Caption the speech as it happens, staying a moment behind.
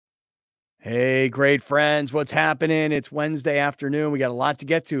Hey, great friends. What's happening? It's Wednesday afternoon. We got a lot to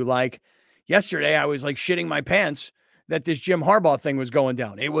get to. Like yesterday, I was like shitting my pants that this Jim Harbaugh thing was going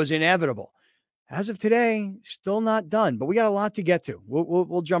down. It was inevitable. As of today, still not done, but we got a lot to get to.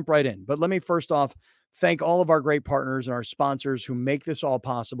 We'll jump right in. But let me first off thank all of our great partners and our sponsors who make this all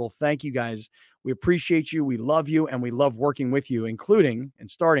possible. Thank you guys. We appreciate you. We love you, and we love working with you, including and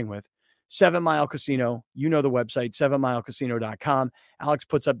starting with 7 Mile Casino. You know the website, 7milecasino.com. Alex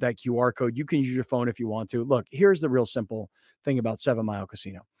puts up that QR code. You can use your phone if you want to. Look, here's the real simple thing about 7 Mile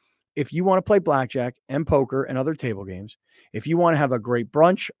Casino. If you want to play blackjack and poker and other table games, if you want to have a great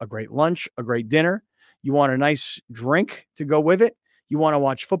brunch, a great lunch, a great dinner, you want a nice drink to go with it, you want to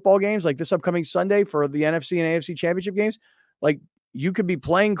watch football games like this upcoming Sunday for the NFC and AFC championship games, like you could be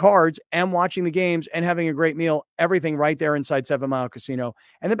playing cards and watching the games and having a great meal, everything right there inside 7 Mile Casino.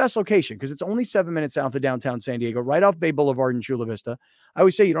 And the best location, because it's only 7 minutes south of downtown San Diego, right off Bay Boulevard in Chula Vista. I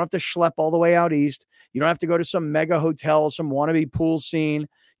always say you don't have to schlep all the way out east. You don't have to go to some mega hotel, some wannabe pool scene,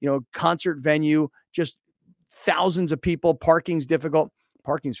 concert venue, just thousands of people. Parking's difficult.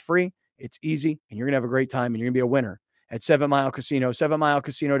 Parking's free. It's easy. And you're going to have a great time, and you're going to be a winner at 7 Mile Casino,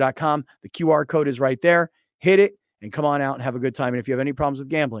 7milecasino.com. The QR code is right there. Hit it and come on out and have a good time. And if you have any problems with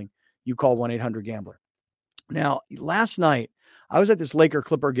gambling, you call 1-800-GAMBLER. Now, last night, I was at this Laker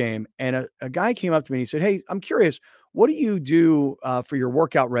Clipper game, and a guy came up to me and he said, "Hey, I'm curious, what do you do for your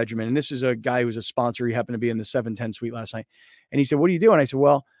workout regimen?" And this is a guy who's a sponsor. He happened to be in the 710 suite last night. And he said, "What do you do?" And I said,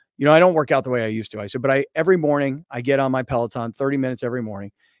 "Well, I don't work out the way I used to." I said, "But every morning I get on my Peloton, 30 minutes every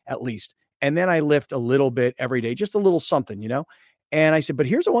morning at least. And then I lift a little bit every day, just a little something, And I said, but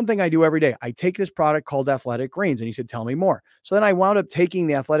here's the one thing I do every day. I take this product called Athletic Greens." And he said, "Tell me more." So then I wound up taking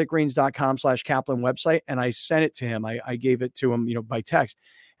the athleticgreens.com/Kaplan website, and I sent it to him. I gave it to him, by text.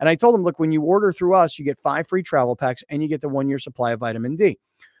 And I told him, "Look, when you order through us, you get 5 free travel packs and you get the 1-year supply of vitamin D."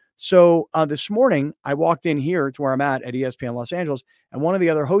 So this morning, I walked in here to where I'm at ESPN Los Angeles, and one of the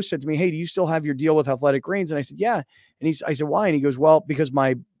other hosts said to me, "Hey, do you still have your deal with Athletic Greens?" And I said, "Yeah." And I said, "Why?" And he goes, "Well, because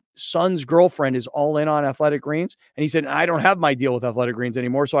my son's girlfriend is all in on Athletic Greens." And he said, "I don't have my deal with Athletic Greens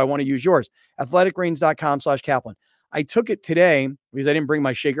anymore, so I want to use yours." athleticgreens.com/Kaplan. I took it today because I didn't bring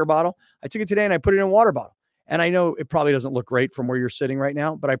my shaker bottle. I took it today and I put it in a water bottle. And I know it probably doesn't look great from where you're sitting right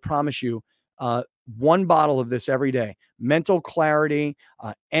now, but I promise you, 1 bottle of this every day, mental clarity,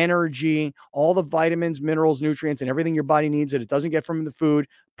 energy, all the vitamins, minerals, nutrients, and everything your body needs that it doesn't get from the food,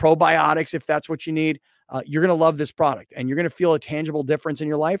 probiotics, if that's what you need. You're going to love this product, and you're going to feel a tangible difference in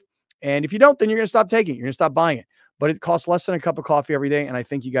your life. And if you don't, then you're going to stop taking it. You're going to stop buying it. But it costs less than a cup of coffee every day, and I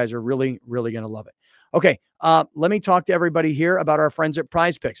think you guys are really, really going to love it. Okay, let me talk to everybody here about our friends at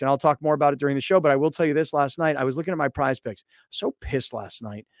Prize Picks, and I'll talk more about it during the show, but I will tell you this. Last night, I was looking at my Prize Picks. So pissed last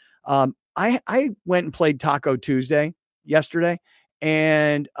night. I went and played Taco Tuesday yesterday,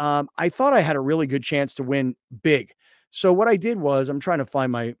 and I thought I had a really good chance to win big. So what I did was, I'm trying to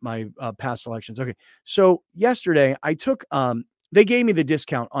find my past selections. Okay, so yesterday I took they gave me the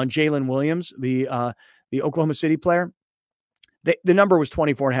discount on Jalen Williams, the Oklahoma City player. The number was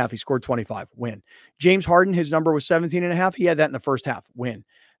 24.5. He scored 25. Win. James Harden, his number was 17.5. He had that in the first half. Win.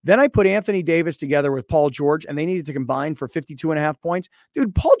 Then I put Anthony Davis together with Paul George, and they needed to combine for 52.5 points.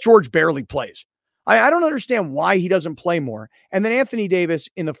 Dude, Paul George barely plays. I don't understand why he doesn't play more. And then Anthony Davis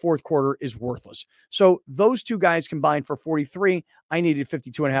in the fourth quarter is worthless. So those two guys combined for 43. I needed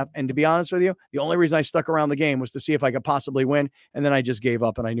 52.5. And to be honest with you, the only reason I stuck around the game was to see if I could possibly win. And then I just gave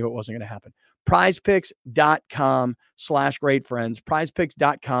up, and I knew it wasn't going to happen. prizepicks.com/greatfriends.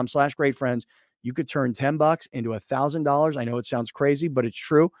 prizepicks.com/greatfriends. You could turn $10 into $1,000. I know it sounds crazy, but it's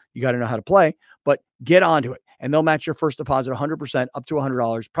true. You got to know how to play, but get onto it. And they'll match your first deposit 100% up to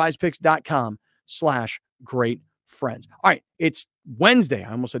 $100. prizepicks.com/greatfriends. All right. It's Wednesday.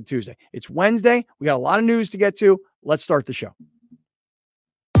 I almost said Tuesday. It's Wednesday. We got a lot of news to get to. Let's start the show.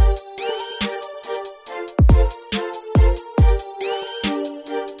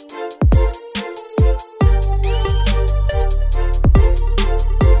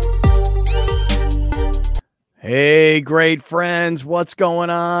 Hey, great friends. What's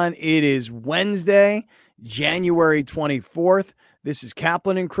going on? It is Wednesday, January 24th. This is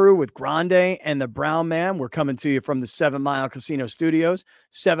Kaplan and crew with Grande and the Brown Man. We're coming to you from the 7 Mile Casino Studios,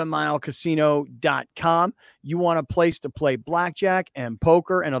 7milecasino.com. You want a place to play blackjack and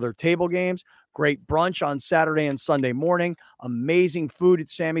poker and other table games. Great brunch on Saturday and Sunday morning. Amazing food at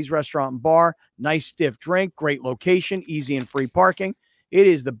Sammy's Restaurant and Bar. Nice stiff drink. Great location. Easy and free parking. It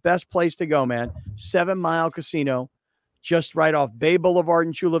is the best place to go, man. 7 Mile Casino, just right off Bay Boulevard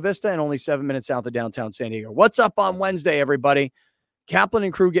in Chula Vista and only 7 minutes south of downtown San Diego. What's up on Wednesday, everybody? Kaplan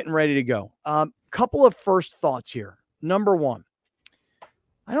and crew getting ready to go. Couple of first thoughts here. Number one,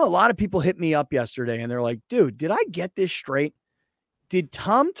 I know a lot of people hit me up yesterday and they're like, dude, did I get this straight? Did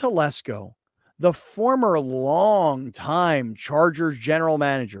Tom Telesco, the former long-time Chargers general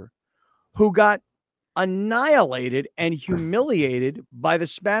manager, who got annihilated and humiliated by the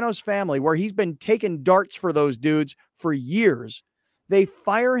Spanos family, where he's been taking darts for those dudes for years, they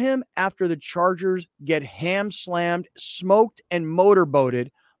fire him after the Chargers get ham-slammed, smoked, and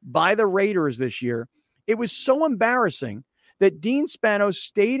motorboated by the Raiders this year? It was so embarrassing that Dean Spanos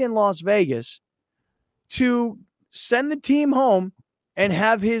stayed in Las Vegas to send the team home and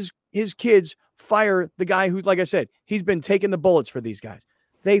have his kids fire the guy who, like I said, he's been taking the bullets for these guys.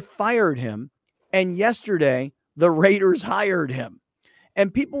 They fired him, and yesterday the Raiders hired him.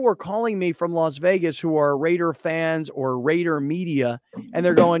 And people were calling me from Las Vegas who are Raider fans or Raider media, and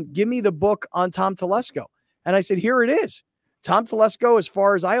they're going, give me the book on Tom Telesco. And I said, here it is. Tom Telesco, as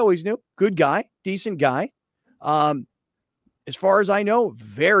far as I always knew, good guy, decent guy. As far as I know,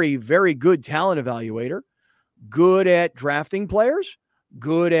 very, very good talent evaluator, good at drafting players,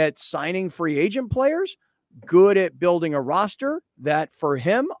 good at signing free agent players, good at building a roster that for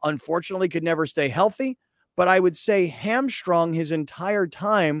him, unfortunately, could never stay healthy. But I would say hamstrung his entire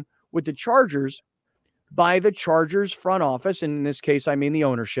time with the Chargers by the Chargers front office, and in this case, I mean the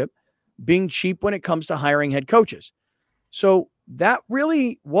ownership, being cheap when it comes to hiring head coaches. So that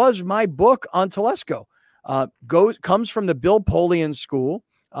really was my book on Telesco. Comes from the Bill Polian school.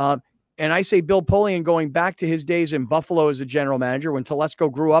 And I say Bill Polian going back to his days in Buffalo as a general manager when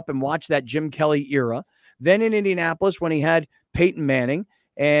Telesco grew up and watched that Jim Kelly era. Then in Indianapolis when he had Peyton Manning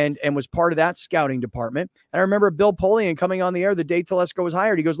and was part of that scouting department. And I remember Bill Polian coming on the air the day Telesco was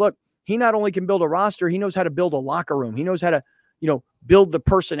hired. He goes, look, he not only can build a roster, he knows how to build a locker room. He knows how to, build the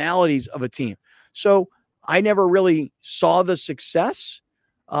personalities of a team. So I never really saw the success.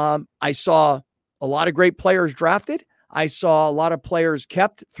 I saw a lot of great players drafted. I saw a lot of players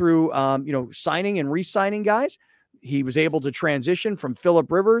kept through, signing and re-signing guys. He was able to transition from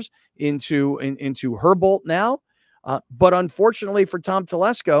Phillip Rivers into Harbaugh now. But unfortunately for Tom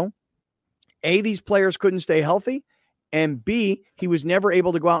Telesco, A, these players couldn't stay healthy, and B, he was never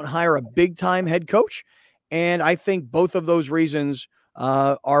able to go out and hire a big-time head coach. And I think both of those reasons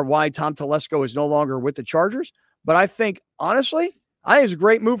are why Tom Telesco is no longer with the Chargers. But I think, honestly, I think it's a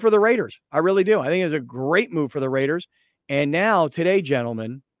great move for the Raiders. I really do. I think it's a great move for the Raiders. And now, today,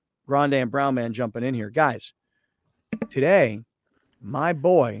 gentlemen, Grande and Brown Man jumping in here. Guys, today, my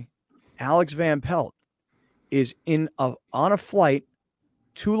boy, Alex Van Pelt, is on a flight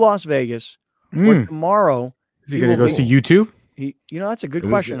to Las Vegas. Where tomorrow, is he going to go see U2? That's a good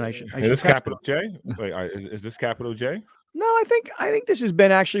question. Is this Capital J? Wait, is this Capital J? No, I think this has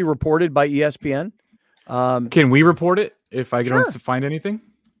been actually reported by ESPN. Can we report it if I don't find anything?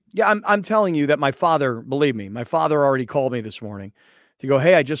 Yeah, I'm telling you that my father, believe me, my father already called me this morning to go,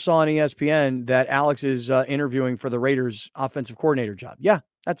 hey, I just saw on ESPN that Alex is interviewing for the Raiders offensive coordinator job. Yeah,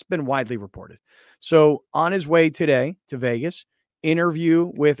 that's been widely reported. So on his way today to Vegas,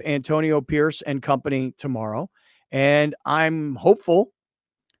 interview with Antonio Pierce and company tomorrow. And I'm hopeful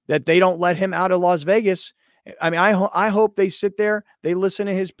that they don't let him out of Las Vegas. I mean, I hope they sit there, they listen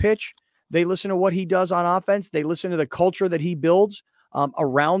to his pitch, they listen to what he does on offense, they listen to the culture that he builds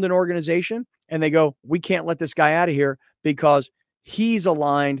around an organization, and they go, we can't let this guy out of here because he's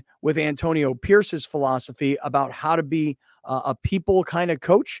aligned with Antonio Pierce's philosophy about how to be a people kind of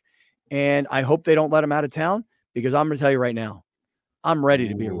coach. And I hope they don't let him out of town, because I'm going to tell you right now, I'm ready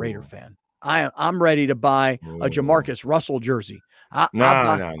to be a Raider fan. I'm ready to buy a Jamarcus Russell jersey.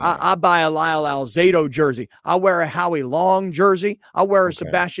 I buy a Lyle Alzado jersey. I'll wear a Howie Long jersey. I'll wear a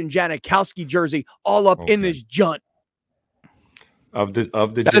Sebastian Janikowski jersey, all up in this junt. Of the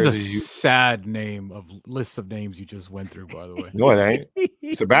that jerseys, is a sad name of list of names you just went through, by the way. No, it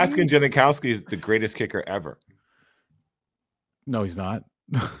ain't. Sebastian Janikowski is the greatest kicker ever. No, he's not.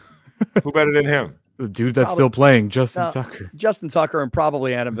 Who better than him? The dude that's still playing, Justin Tucker. Justin Tucker and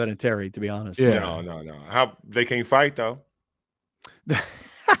probably Adam Vinatieri, to be honest. Yeah. No. How they can't fight though.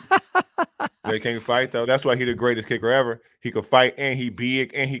 They can't fight though. That's why he's the greatest kicker ever. He could fight and he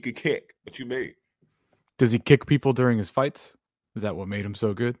big and he could kick. What you mean? Does he kick people during his fights? Is that what made him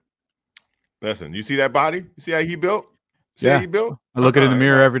so good? Listen, you see that body? You see how he built? How he built? I look at it in the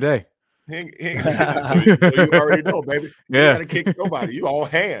mirror every day. So you already know, baby. You gotta kick nobody. You all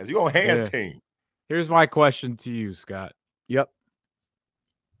hands. You on hands team. Here's my question to you, Scott. Yep.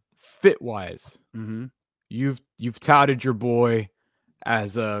 Fit wise, you've touted your boy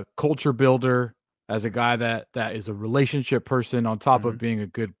as a culture builder, as a guy that is a relationship person on top of being a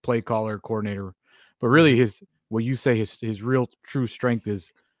good play caller, coordinator. But really, his real true strength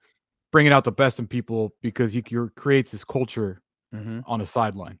is bringing out the best in people, because he creates this culture on a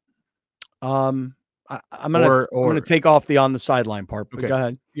sideline? I'm gonna take off the on the sideline part, but go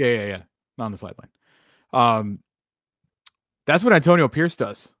ahead. Yeah. Not on the sideline. That's what Antonio Pierce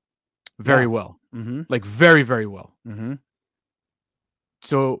does very well. Like very, very well.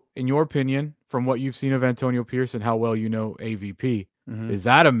 So, in your opinion, from what you've seen of Antonio Pierce and how well you know AVP, is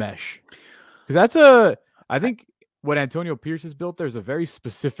that a mesh? Because I think what Antonio Pierce has built, there's a very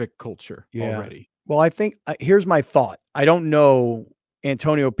specific culture already. Well, I think here's my thought. I don't know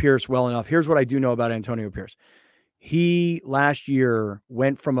Antonio Pierce well enough. Here's what I do know about Antonio Pierce. He last year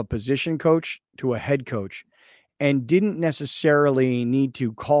went from a position coach to a head coach and didn't necessarily need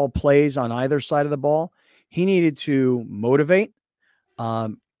to call plays on either side of the ball. He needed to motivate,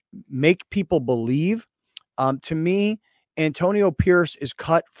 make people believe. To me, Antonio Pierce is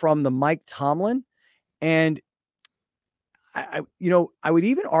cut from the Mike Tomlin. And I would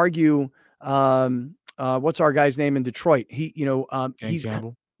even argue, what's our guy's name in Detroit?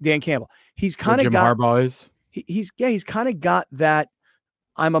 Dan Campbell. He's kind of got Harbaugh is. He's kind of got that.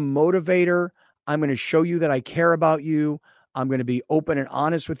 I'm a motivator. I'm going to show you that I care about you. I'm going to be open and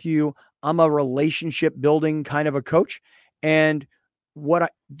honest with you. I'm a relationship building kind of a coach. And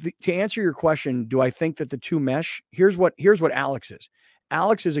to answer your question, do I think that the two mesh? Here's what Alex is.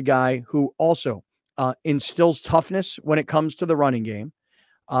 Alex is a guy who also instills toughness when it comes to the running game,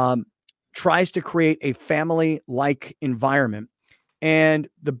 tries to create a family-like environment. And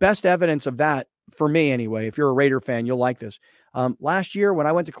the best evidence of that, for me anyway, if you're a Raider fan, you'll like this. Last year when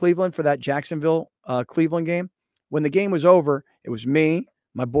I went to Cleveland for that Jacksonville Cleveland game, when the game was over, it was me,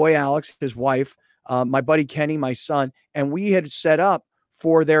 my boy Alex, his wife, my buddy Kenny, my son, and we had set up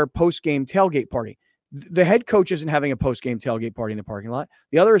for their post-game tailgate party. The head coach isn't having a post-game tailgate party in the parking lot.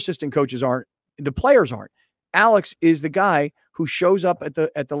 The other assistant coaches aren't. The players aren't. Alex is the guy who shows up at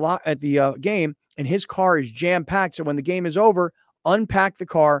the game, and his car is jam-packed. So when the game is over, unpack the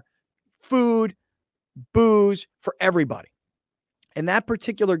car, food, booze for everybody. And that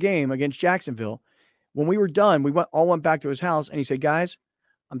particular game against Jacksonville, when we were done, we all went back to his house, and he said, guys,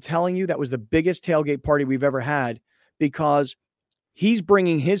 I'm telling you, that was the biggest tailgate party we've ever had, because he's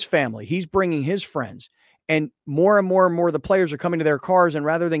bringing his family, he's bringing his friends, and more and more the players are coming to their cars, and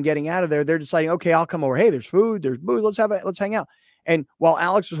rather than getting out of there, they're deciding, okay, I'll come over. Hey, there's food, there's booze, let's hang out. And while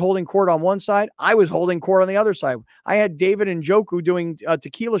Alex was holding court on one side, I was holding court on the other side. I had David and Njoku doing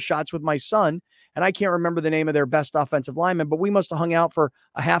tequila shots with my son, and I can't remember the name of their best offensive lineman, but we must have hung out for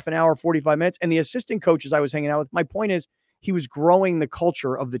a half an hour, 45 minutes. And the assistant coaches I was hanging out with, my point is, he was growing the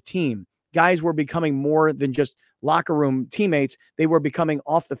culture of the team. Guys were becoming more than just locker room teammates. They were becoming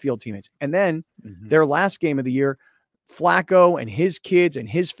off the field teammates. And then their last game of the year, Flacco and his kids and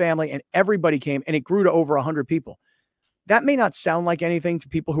his family and everybody came, and it grew to over 100 people. That may not sound like anything to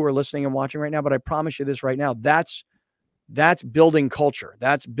people who are listening and watching right now, but I promise you this right now, that's building culture.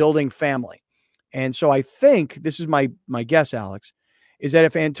 That's building family. And so I think this is my guess, Alex, is that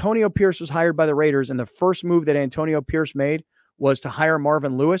if Antonio Pierce was hired by the Raiders, and the first move that Antonio Pierce made was to hire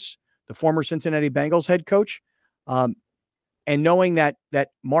Marvin Lewis, the former Cincinnati Bengals head coach, and knowing that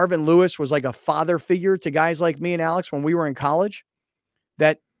Marvin Lewis was like a father figure to guys like me and Alex when we were in college,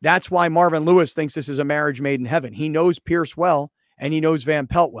 that's why Marvin Lewis thinks this is a marriage made in heaven. He knows Pierce well, and he knows Van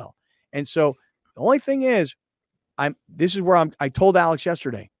Pelt well. And so the only thing is, this is where I told Alex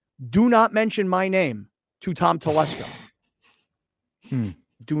yesterday, do not mention my name to Tom Telesco.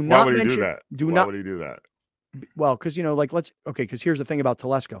 Do not Why would he mention, do that? Why would he do that? Well, because, because here's the thing about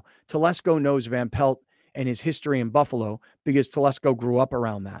Telesco. Telesco knows Van Pelt and his history in Buffalo because Telesco grew up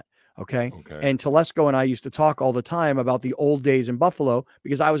around that. Okay. And Telesco and I used to talk all the time about the old days in Buffalo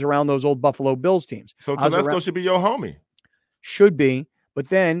because I was around those old Buffalo Bills teams. So Telesco should be your homie. Should be. But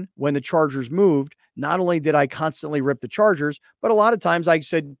then when the Chargers moved, not only did I constantly rip the Chargers, but a lot of times I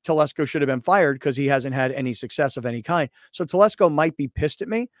said Telesco should have been fired because he hasn't had any success of any kind. So Telesco might be pissed at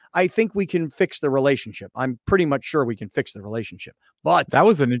me. I think we can fix the relationship. I'm pretty much sure we can fix the relationship. But that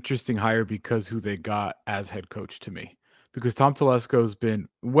was an interesting hire because who they got as head coach to me. Because Tom Telesco's been,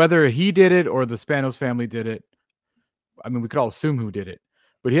 whether he did it or the Spanos family did it, I mean, we could all assume who did it.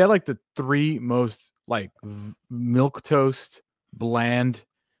 But he had like the three most like milquetoast, bland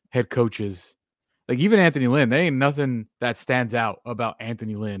head coaches. Like even Anthony Lynn, there ain't nothing that stands out about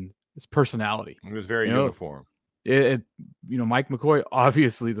Anthony Lynn. His personality. He was very uniform. Mike McCoy,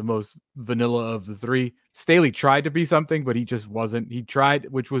 obviously the most vanilla of the three. Staley tried to be something, but he just wasn't. He tried,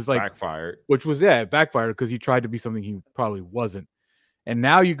 which was like backfired. It backfired because he tried to be something he probably wasn't. And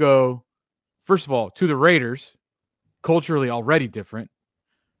now you go, first of all, to the Raiders, culturally already different.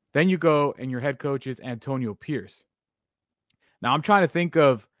 Then you go and your head coach is Antonio Pierce. Now I'm trying to think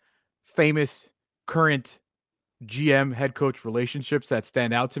of famous current GM head coach relationships that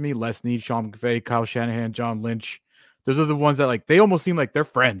stand out to me. Les Snead, Sean McVay, Kyle Shanahan, John Lynch. Those are the ones that like they almost seem like they're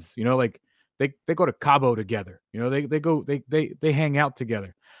friends, you know, like they go to Cabo together. You know, they hang out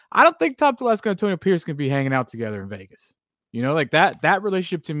together. I don't think Tom Telesco and Antonio Pierce can be hanging out together in Vegas. You know, like that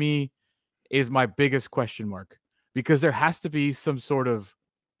relationship to me is my biggest question mark, because there has to be some sort of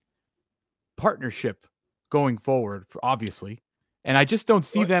partnership going forward, obviously. And I just don't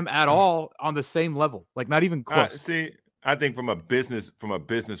see them at all on the same level, like not even close. I think from a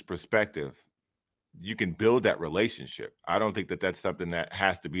business perspective, you can build that relationship. I don't think that that's something that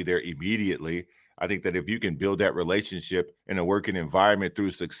has to be there immediately. I think that if you can build that relationship in a working environment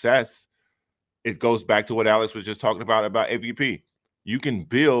through success, it goes back to what Alex was just talking about AVP. You can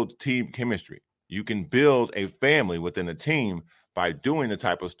build team chemistry. You can build a family within a team by doing the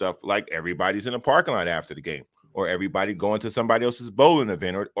type of stuff like everybody's in a parking lot after the game, or everybody going to somebody else's bowling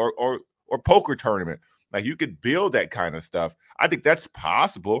event or poker tournament. Like, you could build that kind of stuff. I think that's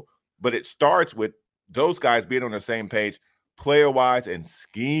possible, but it starts with those guys being on the same page, player-wise and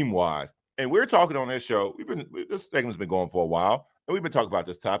scheme-wise. And we're talking on this show. This segment's been going for a while, and we've been talking about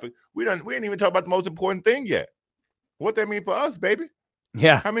this topic. We ain't even talked about the most important thing yet. What that mean for us, baby?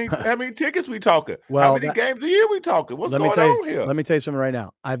 Yeah. How many tickets we talking? Well, how many games a year we talking? What's going on here? Let me tell you something right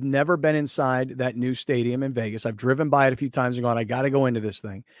now. I've never been inside that new stadium in Vegas. I've driven by it a few times and gone, I got to go into this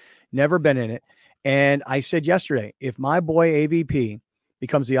thing. Never been in it. And I said yesterday, if my boy AVP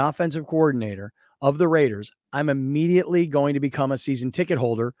becomes the offensive coordinator of the Raiders, I'm immediately going to become a season ticket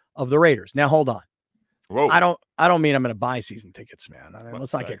holder of the Raiders. Now, hold on. Whoa. I don't mean I'm going to buy season tickets, man. I mean,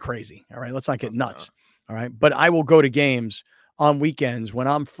 let's not get crazy. All right. Let's not get nuts. All right. But I will go to games on weekends when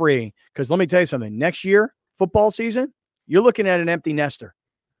I'm free. Because let me tell you something. Next year, football season, you're looking at an empty nester.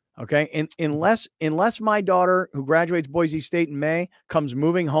 Okay. And unless my daughter, who graduates Boise State in May, comes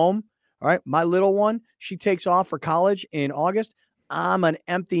moving home. All right. My little one, she takes off for college in August. I'm an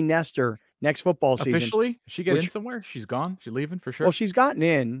empty nester next football season. Officially? She get in somewhere? She's gone? She's leaving for sure? Well, she's gotten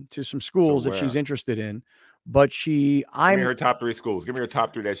in to some schools that she's interested in, but Give me her top 3 schools. Give me her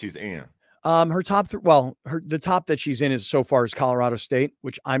top 3 that she's in. Her top the top that she's in is so far is Colorado State,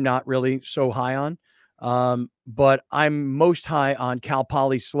 which I'm not really so high on. But I'm most high on Cal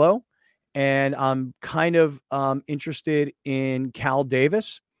Poly SLO, and I'm kind of interested in Cal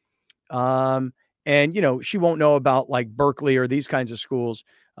Davis. And she won't know about like Berkeley or these kinds of schools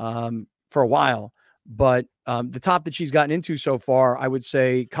for a while, but the top that she's gotten into so far, I would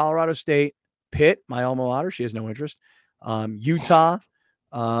say Colorado State, Pitt, my alma mater, she has no interest. Utah.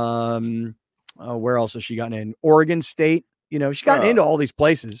 Where else has she gotten in? Oregon State. She's gotten into all these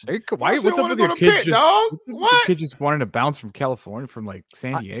places. What's up with your kids? What? Kids just wanting to bounce from California, from like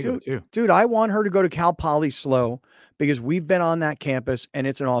San Diego, too. Dude, I want her to go to Cal Poly SLO because we've been on that campus and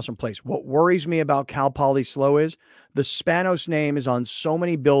it's an awesome place. What worries me about Cal Poly SLO is the Spanos name is on so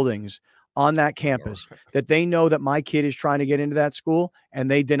many buildings on that campus that they know that my kid is trying to get into that school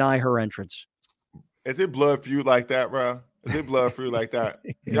and they deny her entrance. Is it blood for you like that, bro? Is it blood for you like that?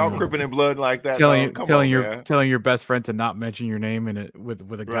 Y'all cripping in blood like that? Telling your best friend to not mention your name in it with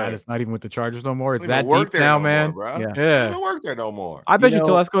a guy that's not even with the Chargers no more. It's that deep now, man. Yeah. Don't work there no more. I bet you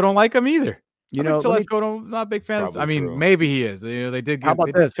Telesco don't like him either. Telesco not big fans. I mean, maybe he is. They did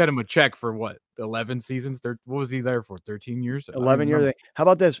get him a check for what, 11 seasons. What was he there for? 13 years? 11 years. How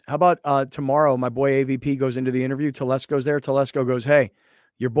about this? How about tomorrow? My boy AVP goes into the interview. Telesco's there. Telesco goes, "Hey,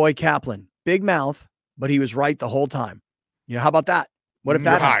 your boy Kaplan, big mouth, but he was right the whole time." How about that? What if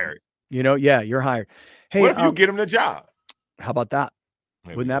you're hired? You're hired. Hey, what if you get him the job? How about that?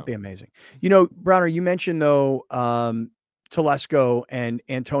 Wouldn't that be amazing? Browner, you mentioned though, Telesco and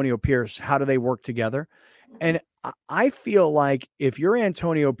Antonio Pierce, how do they work together? And I feel like if you're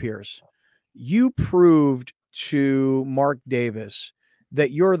Antonio Pierce, you proved to Mark Davis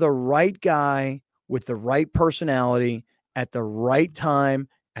that you're the right guy with the right personality at the right time,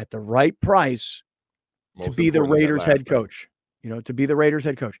 at the right price to be the Raiders head coach, to be the Raiders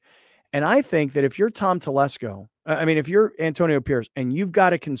head coach. And I think that if you're Tom Telesco, if you're Antonio Pierce and you've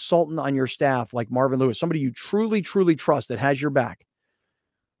got a consultant on your staff like Marvin Lewis, somebody you truly, truly trust that has your back,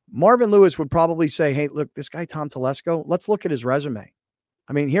 Marvin Lewis would probably say, "Hey, look, this guy, Tom Telesco, let's look at his resume.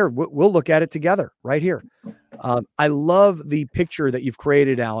 Here, we'll look at it together right here." I love the picture that you've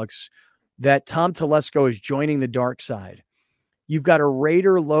created, Alex, that Tom Telesco is joining the dark side. You've got a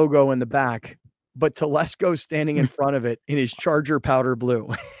Raider logo in the back, but Telesco standing in front of it in his Charger powder blue.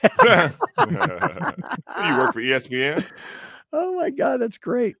 You work for ESPN? Oh my God, that's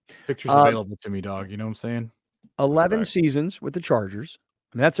great. Pictures available to me, dog. You know what I'm saying? 11 seasons with the Chargers.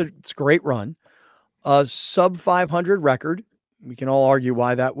 And it's a great run. A sub 500 record. We can all argue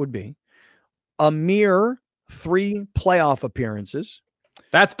why that would be. A mere 3 playoff appearances.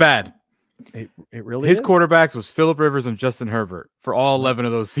 That's bad. It really His is. quarterbacks was Phillip Rivers and Justin Herbert for all 11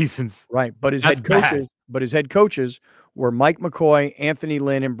 of those seasons. Right. But his That's head coaches were Mike McCoy, Anthony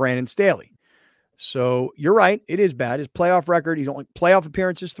Lynn, and Brandon Staley. So you're right. It is bad. His playoff record, he's only playoff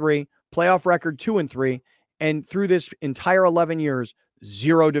appearances 3, playoff record 2-3. And through this entire 11 years,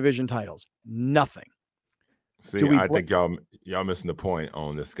 0 division titles. Nothing. See, I think y'all missing the point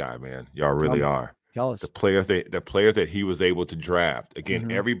on this guy, man. Y'all really are. Tell us. The players that he was able to draft.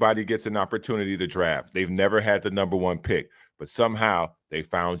 Again, everybody gets an opportunity to draft. They've never had the number 1 pick, but somehow they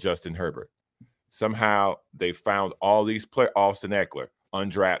found Justin Herbert. Somehow they found all these players, Austin Eckler,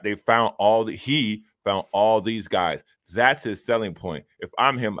 undrafted. He found all these guys. That's his selling point. If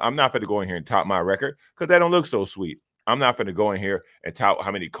I'm him, I'm not going to go in here and tout my record because that don't look so sweet. I'm not going to go in here and tout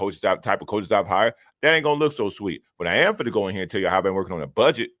how many type of coaches I've hired. That ain't going to look so sweet. But I am going to go in here and tell you how I've been working on a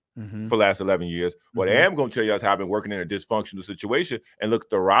budget for the last 11 years. What I am going to tell you is how I've been working in a dysfunctional situation and look at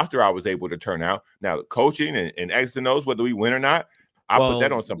the roster I was able to turn out. Now, the coaching and X and O's, whether we win or not, I put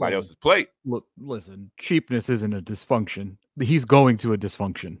that on somebody else's plate. Look, listen, cheapness isn't a dysfunction. He's going to a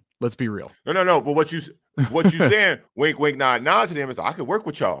dysfunction. Let's be real. No. But what you saying, wink, wink, nod to them is, I could work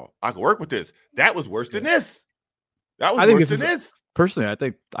with y'all. I could work with this. That was worse than this. That was worse than this. Personally,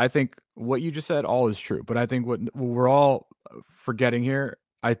 I think what you just said all is true. But I think what we're all forgetting here,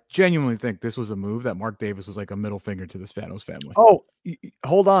 I genuinely think this was a move that Mark Davis was like a middle finger to the Spanos family. Oh,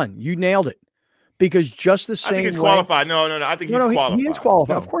 hold on. You nailed it. Because just the same I think he's qualified. No. I think he's qualified. He is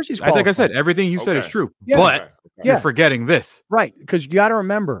qualified. No. Of course he's qualified. Like I said, everything you said is true. Yeah. But you're forgetting this. Right. Because you got to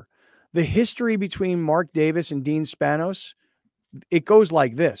remember, the history between Mark Davis and Dean Spanos, it goes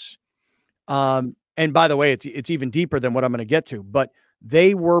like this. And by the way, it's even deeper than what I'm going to get to. But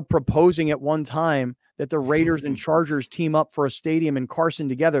they were proposing at one time that the Raiders and Chargers team up for a stadium in Carson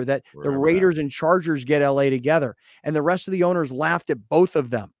together, that the Raiders and Chargers get LA together. And the rest of the owners laughed at both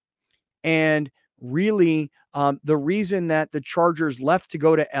of them. And really, the reason that the Chargers left to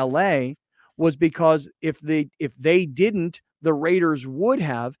go to LA was because if they didn't, the Raiders would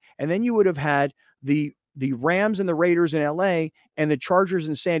have, and then you would have had the Rams and the Raiders in LA and the Chargers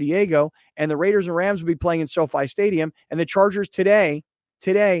in San Diego, and the Raiders and Rams would be playing in SoFi Stadium, and the Chargers today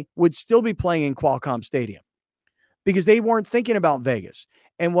would still be playing in Qualcomm Stadium because they weren't thinking about Vegas.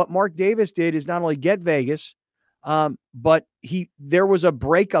 And what Mark Davis did is not only get Vegas, but there was a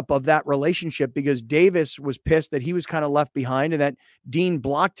breakup of that relationship because Davis was pissed that he was kind of left behind and that Dean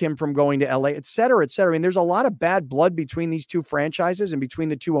blocked him from going to LA, et cetera, et cetera. I mean, there's a lot of bad blood between these two franchises and between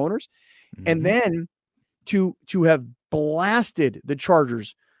the two owners. And then to have blasted the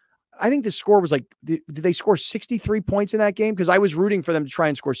Chargers, I think the score was like, did they score 63 points in that game? Because I was rooting for them to try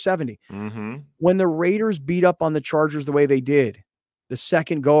and score 70. When the Raiders beat up on the Chargers the way they did the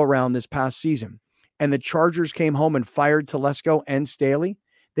second go around this past season, and the Chargers came home and fired Telesco and Staley,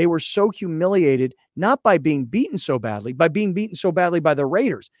 they were so humiliated, not by being beaten so badly, by being beaten so badly by the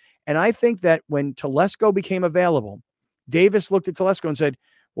Raiders. And I think that when Telesco became available, Davis looked at Telesco and said,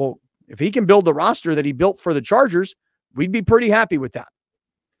 well, if he can build the roster that he built for the Chargers, we'd be pretty happy with that.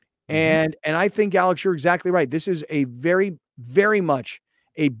 And I think, Alex, you're exactly right. This is a very, very much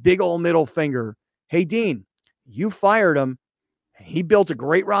a big old middle finger. Hey, Dean, you fired him. He built a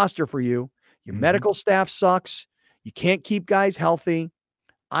great roster for you. Your medical staff sucks. You can't keep guys healthy.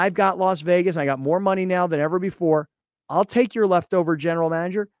 I've got Las Vegas. I got more money now than ever before. I'll take your leftover general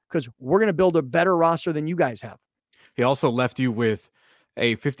manager because we're going to build a better roster than you guys have. He also left you with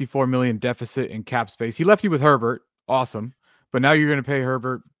a $54 million deficit in cap space. He left you with Herbert. Awesome. But now you're going to pay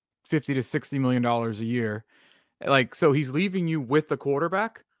Herbert $50 to $60 million a year. So he's leaving you with the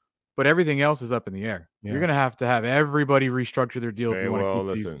quarterback, but everything else is up in the air. Yeah. You're going to have everybody restructure their deal if you want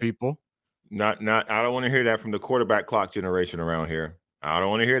to keep these people. I don't want to hear that from the quarterback clock generation around here. I don't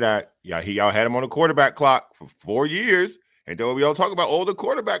want to hear that. Yeah, y'all had him on the quarterback clock for 4 years. And then we all talk about, the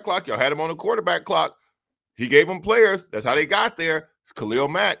quarterback clock. Y'all had him on the quarterback clock. He gave them players. That's how they got there. It's Khalil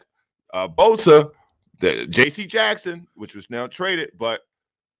Mack, Bosa, J.C. Jackson, which was now traded, but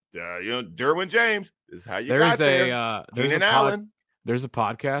Derwin James is how you got there. Keenan Allen. There's a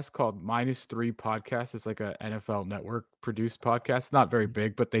podcast called -3 Podcast. It's like a NFL Network produced podcast. It's not very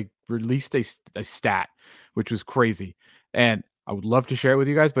big, but they released a stat, which was crazy. And I would love to share it with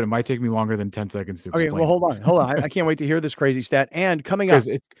you guys, but it might take me longer than 10 seconds to explain. Okay, well, hold on. I can't wait to hear this crazy stat. And coming up,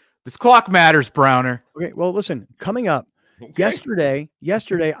 this clock matters, Browner. Okay, well, listen, coming up, yesterday,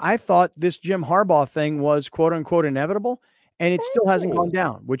 I thought this Jim Harbaugh thing was quote unquote inevitable, and it still hasn't gone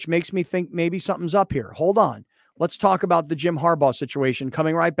down, which makes me think maybe something's up here. Hold on. Let's talk about the Jim Harbaugh situation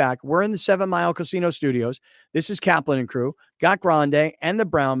coming right back. We're in the 7 Mile Casino Studios. This is Kaplan and crew, got Grande and the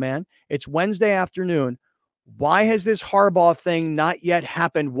Brown Man. It's Wednesday afternoon. Why has this Harbaugh thing not yet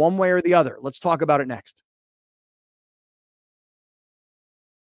happened one way or the other? Let's talk about it next.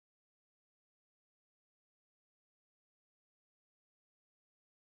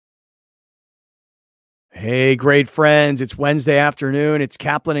 Hey, great friends. It's Wednesday afternoon. It's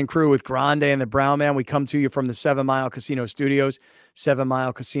Kaplan and Crew with Grande and the Brown Man. We come to you from the 7 Mile Casino Studios,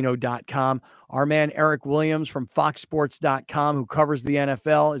 7milecasino.com. Our man Eric Williams from foxsports.com, who covers the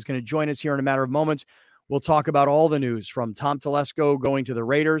NFL, is going to join us here in a matter of moments. We'll talk about all the news from Tom Telesco going to the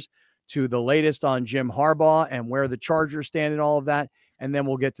Raiders to the latest on Jim Harbaugh and where the Chargers stand and all of that. And then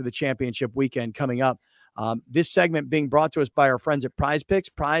we'll get to the championship weekend coming up. This segment being brought to us by our friends at Prize Picks,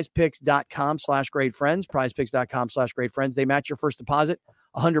 prizepicks.com/great friends, prizepicks.com/great friends. They match your first deposit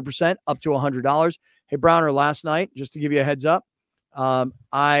 100% up to $100. Hey, Browner, last night, just to give you a heads up,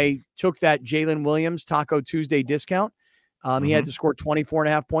 I took that Jalen Williams Taco Tuesday discount. He had to score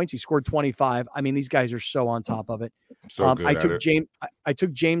 24.5 points. He scored 25. I mean, these guys are so on top of it. So good I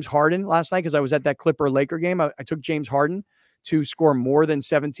took James Harden last night because I was at that Clipper-Laker game. I took James Harden to score more than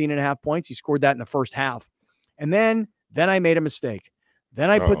 17.5 points. He scored that in the first half. And then I made a mistake. Then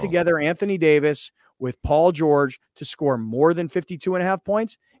I put together Anthony Davis with Paul George to score more than 52.5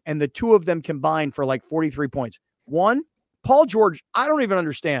 points. And the two of them combined for like 43 points. One, Paul George, I don't even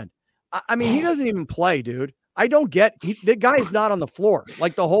understand. I mean, he doesn't even play, dude. I don't get the guy is not on the floor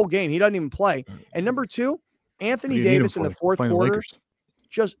like the whole game. He doesn't even play. And number two, Anthony Davis in the fourth quarter.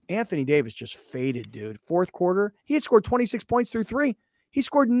 Anthony Davis just faded, dude. Fourth quarter, he had scored 26 points through three. He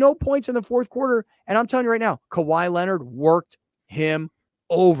scored no points in the fourth quarter. And I'm telling you right now, Kawhi Leonard worked him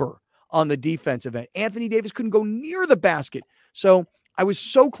over on the defensive end. Anthony Davis couldn't go near the basket. So I was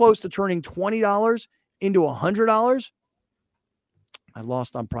so close to turning $20 into $100. I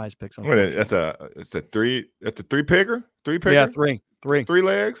lost on Prize Picks. It's a three-picker? Yeah, three. Three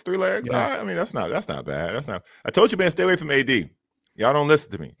legs? Yeah. I mean, that's not bad. I told you, man, stay away from AD. Y'all don't listen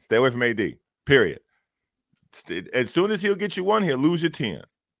to me. Stay away from AD, period. As soon as he'll get you one, he'll lose you 10.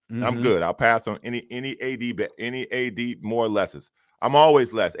 I'm good. I'll pass on any AD more or lesses. I'm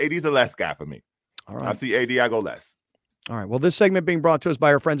always less. AD's a less guy for me. All right. I see AD, I go less. All right. Well, this segment being brought to us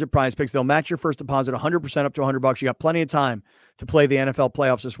by our friends at Prize Picks. They'll match your first deposit 100% up to $100. You got plenty of time to play the NFL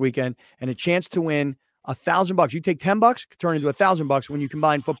playoffs this weekend and a chance to win $1,000. You take $10, could turn into $1,000 when you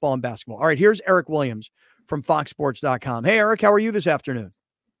combine football and basketball. All right. Here's Eric Williams from foxsports.com. Hey, Eric, how are you this afternoon?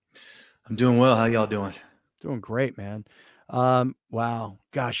 I'm doing well. How y'all doing? Doing great, man. Wow.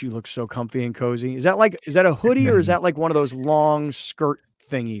 Gosh, you look so comfy and cozy. Is that a hoodie or is that like one of those long skirt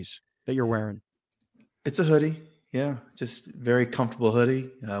thingies that you're wearing? It's a hoodie. Yeah. Just very comfortable hoodie.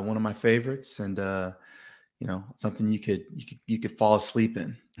 One of my favorites and, something you could fall asleep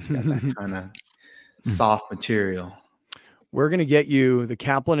in. It's got that kind of soft material. We're going to get you the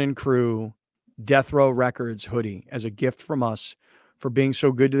Kaplan and Crew Death Row Records hoodie as a gift from us for being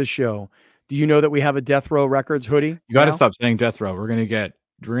so good to the show. Do you know that we have a Death Row Records hoodie? You got to stop saying Death Row. We're gonna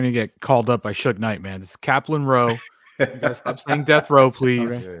get called up by Suge Knight, man. This is Kaplan Row. You got to stop saying Death Row,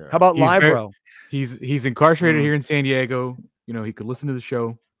 please. Okay. How about Live Row? He's incarcerated here in San Diego. You know, he could listen to the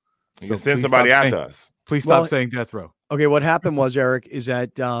show. You can send somebody after us. Please stop saying Death Row. Okay, what happened was, Eric, is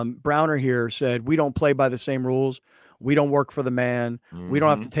that Browner here said, we don't play by the same rules. We don't work for the man. We don't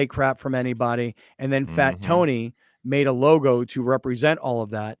have to take crap from anybody. And then Fat Tony made a logo to represent all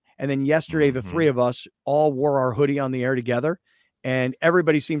of that. And then yesterday, the three of us all wore our hoodie on the air together. And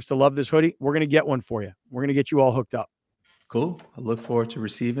everybody seems to love this hoodie. We're going to get one for you. We're going to get you all hooked up. Cool. I look forward to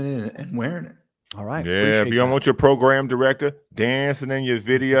receiving it and wearing it. All right. Yeah, if you don't want your program director dancing in your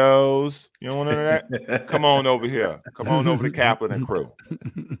videos, you don't want none of that, come on over here. Come on over to Kaplan and Crew.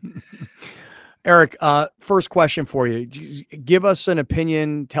 Eric, first question for you. Give us an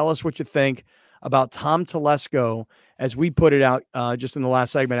opinion. Tell us what you think about Tom Telesco, as we put it out just in the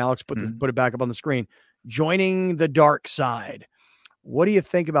last segment. Alex put it back up on the screen. Joining the dark side. What do you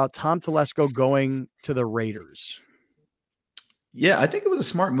think about Tom Telesco going to the Raiders? Yeah, I think it was a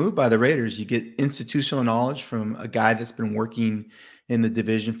smart move by the Raiders. You get institutional knowledge from a guy that's been working in the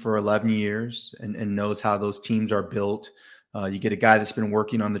division for 11 years and knows how those teams are built. You get a guy that's been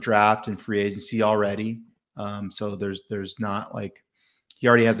working on the draft and free agency already. So there's not like, he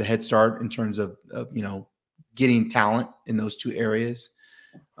already has a head start in terms of getting talent in those two areas.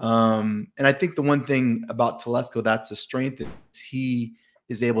 And I think the one thing about Telesco that's a strength is he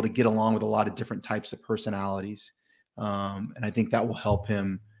is able to get along with a lot of different types of personalities. And I think that will help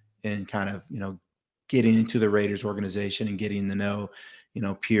him in kind of, getting into the Raiders organization and getting to know,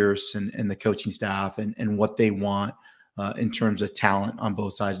 Pierce and the coaching staff and what they want in terms of talent on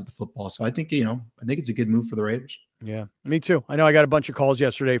both sides of the football. So I think, it's a good move for the Raiders. Yeah, me too. I know I got a bunch of calls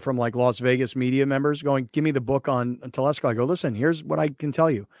yesterday from like Las Vegas media members going, give me the book on Telesco. I go, listen, here's what I can tell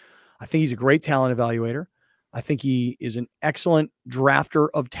you. I think he's a great talent evaluator. I think he is an excellent drafter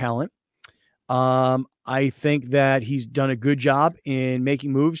of talent. I think that he's done a good job in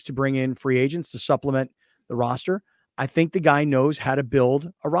making moves to bring in free agents to supplement the roster. I think the guy knows how to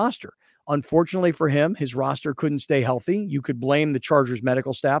build a roster. Unfortunately for him, his roster couldn't stay healthy. You could blame the Chargers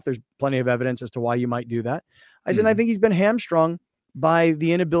medical staff. There's plenty of evidence as to why you might do that. I said, I think he's been hamstrung by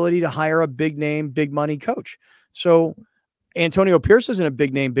the inability to hire a big name, big money coach. So Antonio Pierce isn't a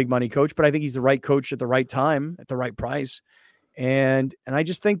big name, big money coach, but I think he's the right coach at the right time, at the right price. And I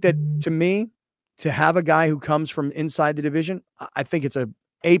just think that, to me, to have a guy who comes from inside the division, I think it's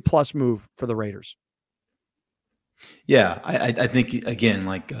a plus move for the Raiders. Yeah, I think, again,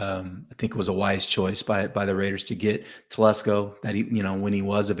 I think it was a wise choice by the Raiders to get Telesco, that when he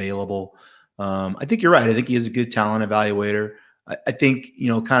was available. I think you're right. I think he is a good talent evaluator. I think,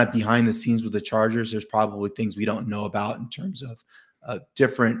 kind of behind the scenes with the Chargers, there's probably things we don't know about in terms of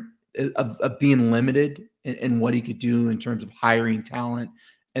of being limited in what he could do in terms of hiring talent.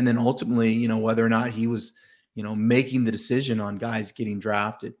 And then ultimately, whether or not he was, making the decision on guys getting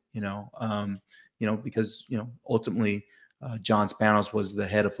drafted, because, ultimately John Spanos was the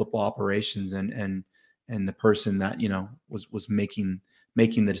head of football operations and the person that, was making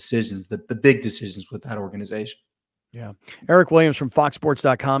the decisions, the big decisions with that organization. Yeah. Eric Williams from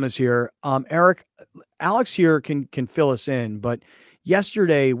foxsports.com is here. Eric, Alex here can fill us in, but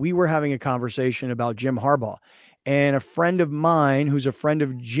yesterday we were having a conversation about Jim Harbaugh, and a friend of mine who's a friend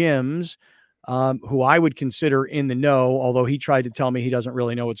of Jim's, who I would consider in the know, although he tried to tell me he doesn't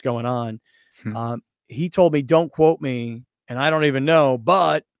really know what's going on. He told me, don't quote me, and I don't even know,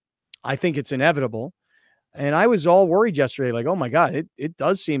 but I think it's inevitable. And I was all worried yesterday, like, oh my God, it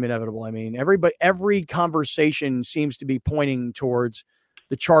does seem inevitable. I mean, every conversation seems to be pointing towards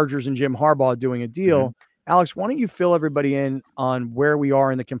the Chargers and Jim Harbaugh doing a deal. Alex, why don't you fill everybody in on where we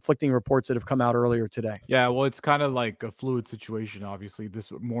are in the conflicting reports that have come out earlier today? Yeah, well, it's kind of like a fluid situation. Obviously,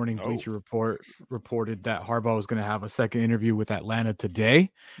 this morning Bleacher Report reported that Harbaugh was going to have a second interview with Atlanta today.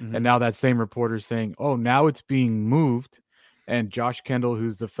 And now that same reporter is saying, oh, now it's being moved. And Josh Kendall,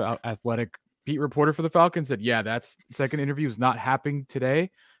 who's the athletic beat reporter for the Falcons, said, yeah, that's second interview is not happening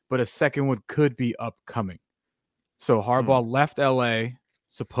today, but a second one could be upcoming. So Harbaugh left LA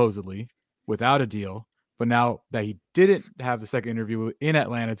supposedly without a deal. But now that he didn't have the second interview in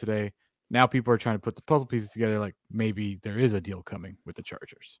Atlanta today, now people are trying to put the puzzle pieces together, like maybe there is a deal coming with the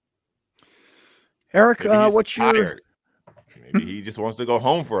Chargers. Eric, what's tired. Maybe he just wants to go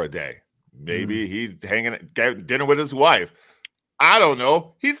home for a day. Maybe he's hanging at dinner with his wife. I don't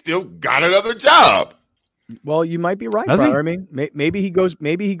know. He's still got another job. Well, you might be right, brother. I mean, maybe he goes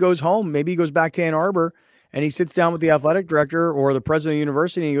home. Maybe he goes back to Ann Arbor and he sits down with the athletic director or the president of the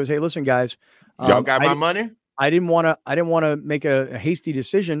university and he goes, hey, listen, guys, y'all got my money? I didn't want to make a hasty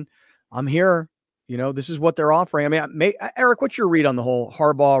decision. I'm here. This is what they're offering. I mean, Eric, what's your read on the whole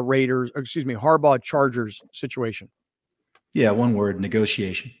Harbaugh Chargers situation? Yeah, one word: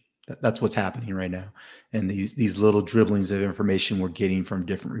 negotiation. That's what's happening right now. And these little dribblings of information we're getting from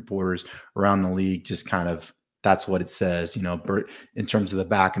different reporters around the league, just kind of, that's what it says, in terms of the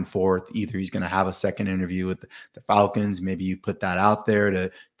back and forth. Either he's going to have a second interview with the Falcons. Maybe you put that out there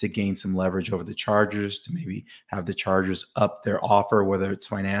to gain some leverage over the Chargers, to maybe have the Chargers up their offer, whether it's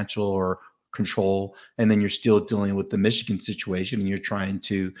financial or control. And then you're still dealing with the Michigan situation and you're trying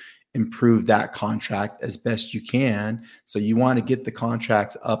to improve that contract as best you can. So you want to get the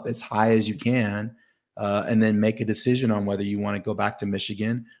contracts up as high as you can, and then make a decision on whether you want to go back to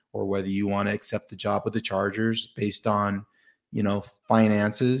Michigan or whether you want to accept the job with the Chargers based on,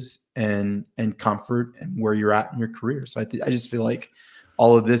 finances and comfort and where you're at in your career. So I just feel like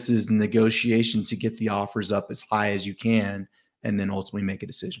all of this is negotiation to get the offers up as high as you can and then ultimately make a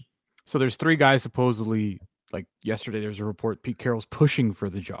decision. So there's three guys supposedly, like yesterday, there's a report Pete Carroll's pushing for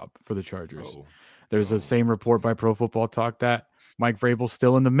the job for the Chargers. There's the same report by Pro Football Talk that Mike Vrabel's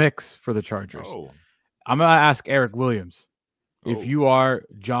still in the mix for the Chargers. I'm going to ask Eric Williams, if you are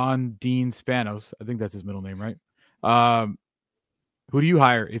John Dean Spanos, I think that's his middle name, right? Who do you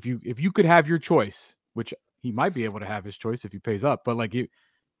hire if you could have your choice, which he might be able to have his choice if he pays up, but like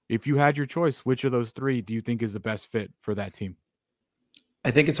if you had your choice, which of those three do you think is the best fit for that team?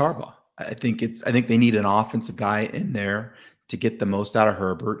 I think it's Harbaugh. I think they need an offensive guy in there to get the most out of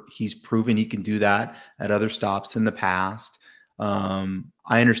Herbert. He's proven he can do that at other stops in the past.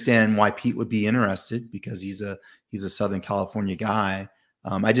 I understand why Pete would be interested because he's a Southern California guy.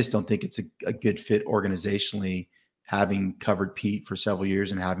 I just don't think it's a good fit organizationally, having covered Pete for several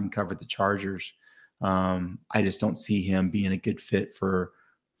years and having covered the Chargers. I just don't see him being a good fit for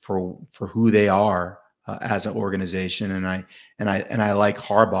who they are as an organization. And I like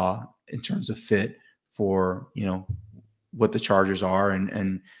Harbaugh in terms of fit for, what the Chargers are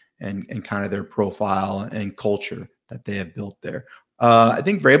and kind of their profile and culture that they have built there. I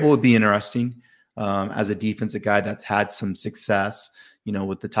think Vrabel would be interesting as a defensive guy that's had some success,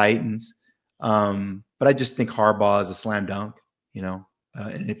 with the Titans. But I just think Harbaugh is a slam dunk,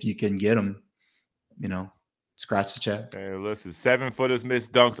 and if you can get him, scratch the check. Hey, listen, 7-footers miss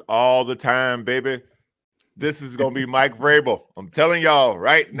dunks all the time, baby. This is going to be Mike Vrabel. I'm telling y'all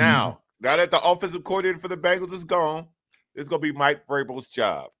right now. Now that the offensive coordinator for the Bengals is gone, it's going to be Mike Vrabel's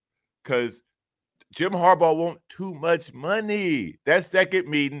job because Jim Harbaugh want too much money. That second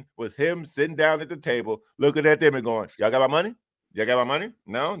meeting was him sitting down at the table, looking at them and going, y'all got my money? Y'all got my money?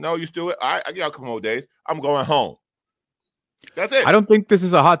 No, you still, I got a couple more days. I'm going home. That's it. I don't think this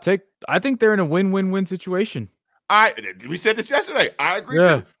is a hot take. I think they're in a win-win-win situation. We said this yesterday. I agree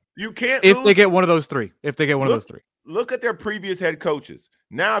too. You can't if lose. they get one of those three. If they get one of those three. Look at their previous head coaches.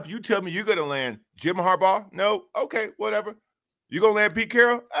 Now, if you tell me you're going to land Jim Harbaugh, no, okay, whatever. You going to land Pete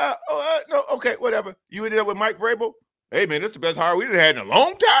Carroll? No, okay, whatever. You ended up with Mike Vrabel? Hey, man, that's the best hire we've had in a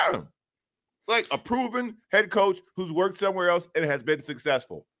long time. Like a proven head coach who's worked somewhere else and has been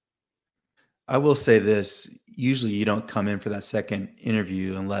successful. I will say this. Usually you don't come in for that second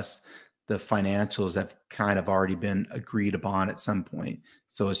interview unless the financials have kind of already been agreed upon at some point.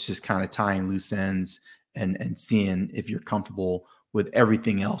 So it's just kind of tying loose ends and seeing if you're comfortable with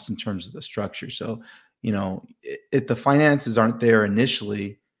everything else in terms of the structure. So, if the finances aren't there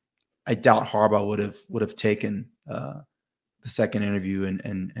initially, I doubt Harbaugh would have taken the second interview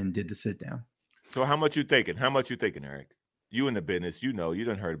and did the sit down. So how much you thinking? Eric? You in the business, you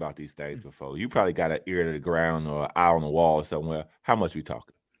done heard about these things before. You probably got an ear to the ground or an eye on the wall somewhere. How much we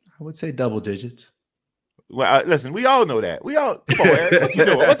talking? I would say double digits. Well, listen, we all know that. Come on, Eric. What you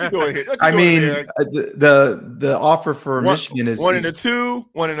doing? What you doing here? The offer for Michigan is 1 and a 2,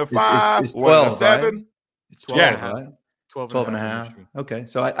 1 and a 5, is 1 and a 7. Right? It's 12, yes. Right? 12 and a half. Okay.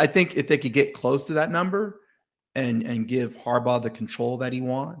 So I think if they could get close to that number and give Harbaugh the control that he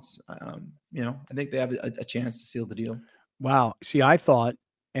wants, I think they have a chance to seal the deal. Wow. See, I thought,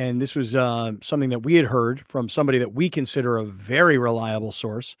 and this was something that we had heard from somebody that we consider a very reliable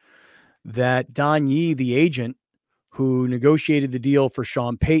source, that Don Yee, the agent who negotiated the deal for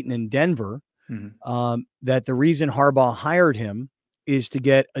Sean Payton in Denver, that the reason Harbaugh hired him is to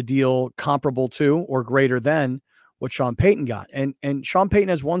get a deal comparable to or greater than what Sean Payton got. And Sean Payton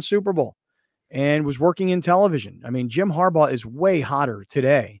has won Super Bowl and was working in television. I mean, Jim Harbaugh is way hotter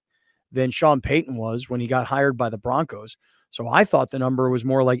today than Sean Payton was when he got hired by the Broncos. So I thought the number was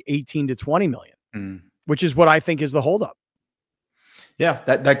more like 18 to 20 million, which is what I think is the holdup. Yeah,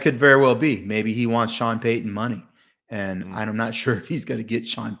 that could very well be. Maybe he wants Sean Payton money. And I'm not sure if he's going to get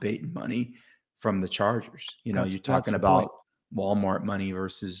Sean Payton money from the Chargers. You're talking about Walmart money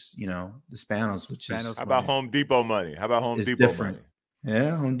versus, the Spanos, which is. How about Home Depot money? Different. Money?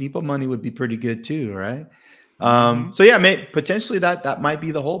 Yeah, Home Depot money would be pretty good too, right? So yeah, potentially that might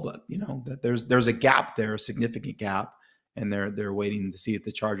be the holdup. That there's a gap there, a significant gap, and they're waiting to see if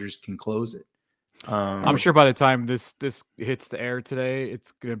the Chargers can close it. I'm sure by the time this hits the air today,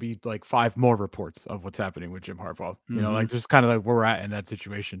 it's going to be like 5 more reports of what's happening with Jim Harbaugh. Like just kind of like where we're at in that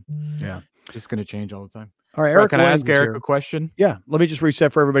situation. Yeah. Just going to change all the time. All right, Eric, can I ask Eric a question? Yeah. Let me just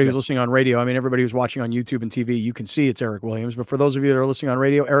reset for everybody who's listening on radio. I mean, everybody who's watching on YouTube and TV, you can see it's Eric Williams. But for those of you that are listening on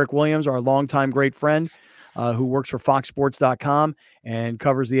radio, Eric Williams, our longtime great friend, who works for FoxSports.com and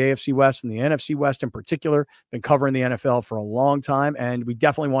covers the AFC West and the NFC West in particular, been covering the NFL for a long time. And we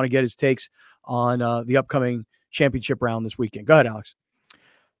definitely want to get his takes on the upcoming championship round this weekend. Go ahead, Alex.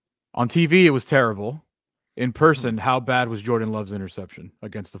 On TV, it was terrible. In person, how bad was Jordan Love's interception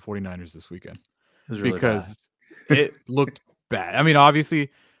against the 49ers this weekend? It was really because it looked bad. I mean, obviously,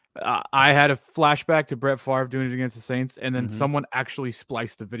 I had a flashback to Brett Favre doing it against the Saints, and then someone actually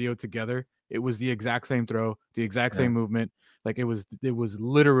spliced the video together. It was the exact same throw, the exact same movement. Like it was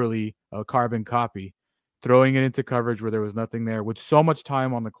literally a carbon copy, throwing it into coverage where there was nothing there with so much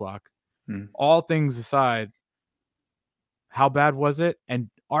time on the clock. All things aside, how bad was it? And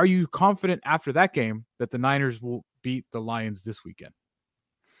are you confident after that game that the Niners will beat the Lions this weekend?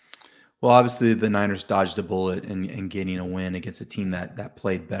 Well, obviously the Niners dodged a bullet in getting a win against a team that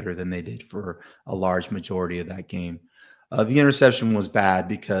played better than they did for a large majority of that game. The interception was bad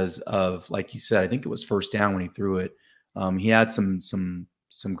because of, like you said, I think it was first down when he threw it. He had some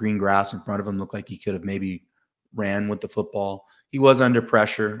green grass in front of him. Looked like he could have maybe ran with the football. He was under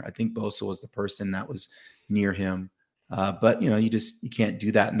pressure. I think Bosa was the person that was near him. But you can't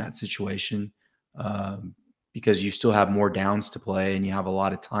do that in that situation. because you still have more downs to play and you have a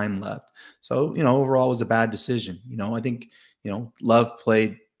lot of time left. So, overall it was a bad decision. I think, Love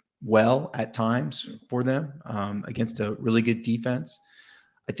played well at times for them against a really good defense.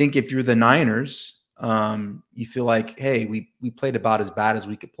 I think if you're the Niners, you feel like, hey, we played about as bad as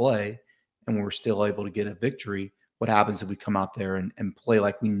we could play and we're still able to get a victory. What happens if we come out there and play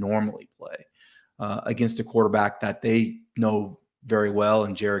like we normally play against a quarterback that they know very well,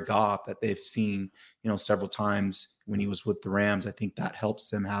 and Jared Goff, that they've seen, several times when he was with the Rams? I think that helps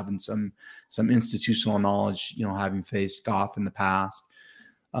them having some institutional knowledge, having faced Goff in the past.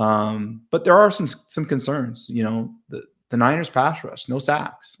 But there are some concerns. The Niners pass rush, no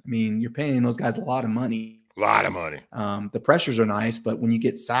sacks. I mean, you're paying those guys a lot of money. The pressures are nice, but when you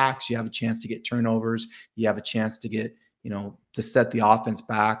get sacks, you have a chance to get turnovers. You have a chance to get, to set the offense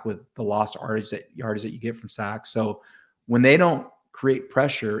back with the lost yardage that you get from sacks. So when they don't create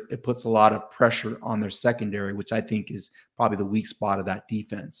pressure, it puts a lot of pressure on their secondary, which I think is probably the weak spot of that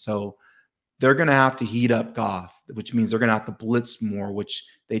defense. So they're going to have to heat up Goff, which means they're going to have to blitz more, which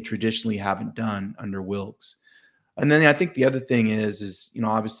they traditionally haven't done under Wilkes. And then I think the other thing is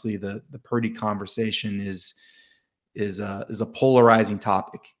obviously the Purdy conversation is a polarizing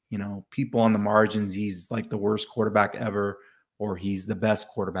topic. People on the margins, he's like the worst quarterback ever, or he's the best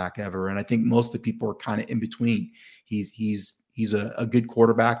quarterback ever. And I think most of the people are kind of in between. He's a good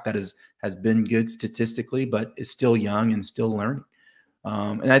quarterback that has been good statistically, but is still young and still learning.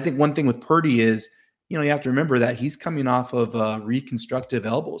 And I think one thing with Purdy is, you have to remember that he's coming off of reconstructive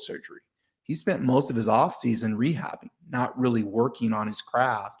elbow surgery. He spent most of his offseason rehabbing, not really working on his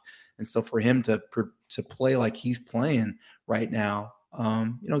craft. And so for him to play like he's playing right now,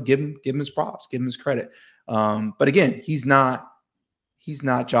 give him his props, give him his credit. But again, he's not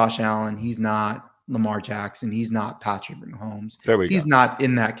Josh Allen. He's not Lamar Jackson. He's not Patrick Mahomes. He's not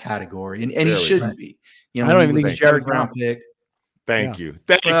in that category, and he shouldn't be. I don't even think he's Jared Brown pick. Thank you,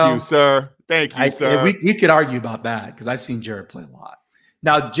 sir. Thank you, sir. We could argue about that because I've seen Jared play a lot.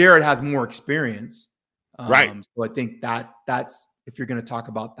 Now, Jared has more experience. Right. So I think that's, if you're going to talk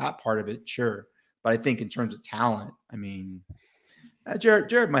about that part of it, sure. But I think in terms of talent, I mean,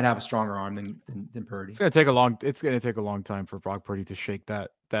 Jared might have a stronger arm than Purdy. It's going to take a long time for Brock Purdy to shake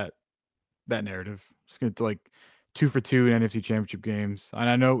that narrative. It's going to 2 for 2 in NFC Championship games. And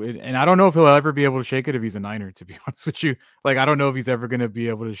I know and I don't know if he'll ever be able to shake it if he's a Niner, to be honest with you. I don't know if he's ever going to be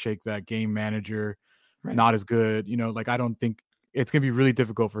able to shake that game manager, right. Not as good. I don't think it's going to be really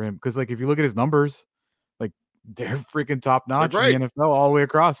difficult for him because, if you look at his numbers, they're freaking top notch in the NFL all the way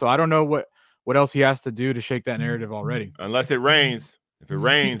across. So I don't know what else he has to do to shake that narrative already. Unless it rains. If it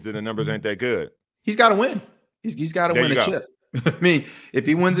rains, then the numbers ain't that good. He's got to win. He's got to win a chip. I mean, if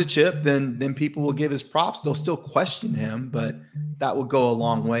he wins a chip, then people will give his props. They'll still question him, but that will go a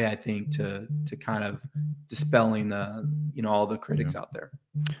long way, I think, to kind of dispelling the all the critics out there.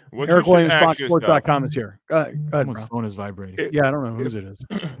 Eric Williams, FoxSports.com is here. Go ahead, my phone is vibrating. Yeah, I don't know whose it is.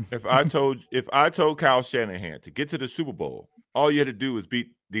 If I told Kyle Shanahan to get to the Super Bowl, all you had to do was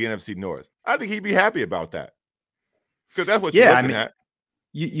beat the NFC North, I think he'd be happy about that. Because that's what you're looking at.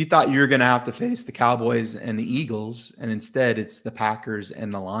 You thought you were going to have to face the Cowboys and the Eagles, and instead it's the Packers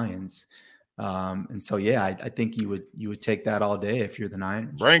and the Lions. And so, I think you would take that all day if you're the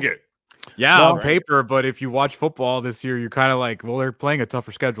Niners. Bring it. Yeah, on paper, but if you watch football this year, you're kind of like, well, they're playing a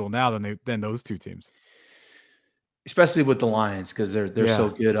tougher schedule now than those two teams. Especially with the Lions, because they're so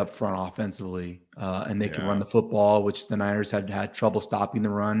good up front offensively, and they can run the football, which the Niners had trouble stopping the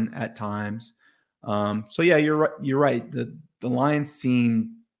run at times. You're right. The Lions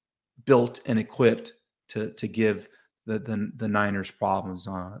seem built and equipped to give the Niners problems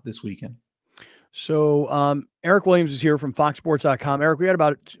this weekend. So Eric Williams is here from FoxSports.com. Eric, we got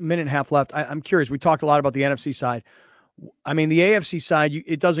about a minute and a half left. I'm curious. We talked a lot about the NFC side. I mean, the AFC side,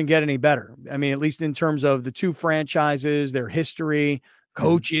 it doesn't get any better. I mean, at least in terms of the two franchises, their history,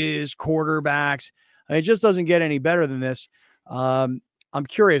 coaches, quarterbacks. I mean, it just doesn't get any better than this. I'm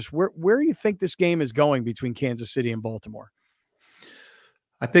curious, where do you think this game is going between Kansas City and Baltimore?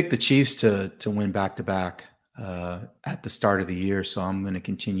 I picked the Chiefs to win back-to-back at the start of the year, so I'm going to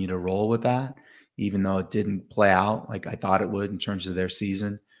continue to roll with that, even though it didn't play out like I thought it would in terms of their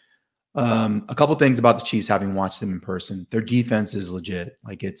season. A couple things about the Chiefs, having watched them in person. Their defense is legit.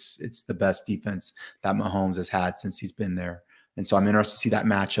 It's the best defense that Mahomes has had since he's been there. And so I'm interested to see that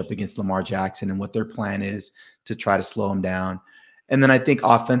matchup against Lamar Jackson and what their plan is to try to slow him down. And then I think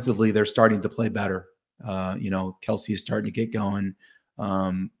offensively, they're starting to play better. Kelsey is starting to get going.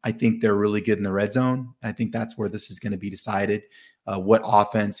 I think they're really good in the red zone. I think that's where this is going to be decided. What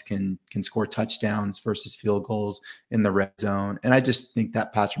offense can score touchdowns versus field goals in the red zone. And I just think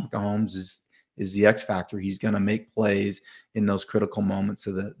that Patrick Mahomes is the X factor. He's going to make plays in those critical moments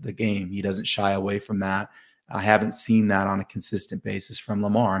of the game. He doesn't shy away from that. I haven't seen that on a consistent basis from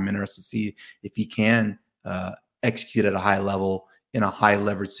Lamar. I'm interested to see if he can execute at a high level in a high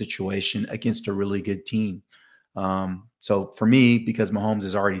leverage situation against a really good team. So for me, because Mahomes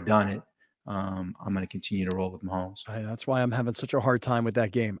has already done it, I'm going to continue to roll with Mahomes. That's why I'm having such a hard time with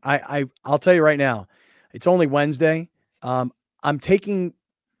that game. I'll tell you right now, it's only Wednesday. I'm taking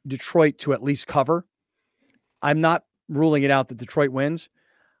Detroit to at least cover. I'm not ruling it out that Detroit wins.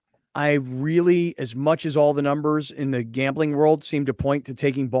 I really, as much as all the numbers in the gambling world seem to point to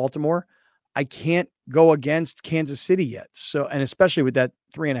taking Baltimore, I can't go against Kansas City yet. So, and especially with that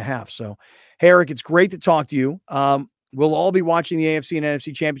 3.5. So, hey, Eric, it's great to talk to you. We'll all be watching the AFC and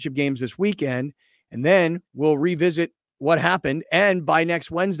NFC championship games this weekend, and then we'll revisit what happened. And by next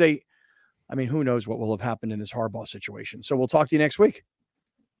Wednesday, I mean, who knows what will have happened in this Harbaugh situation. So we'll talk to you next week.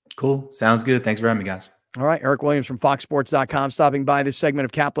 Cool. Sounds good. Thanks for having me, guys. All right. Eric Williams from FoxSports.com stopping by. This segment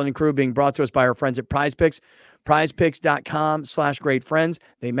of Kaplan and Crew being brought to us by our friends at PrizePicks. PrizePicks.com/greatfriends.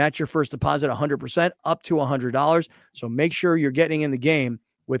 They match your first deposit 100% up to $100. So make sure you're getting in the game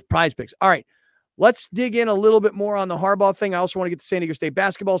with PrizePicks. All right. Let's dig in a little bit more on the Harbaugh thing. I also want to get to San Diego State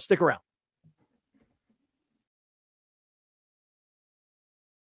basketball. Stick around.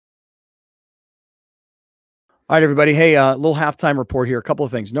 All right, everybody. Hey, little halftime report here. A couple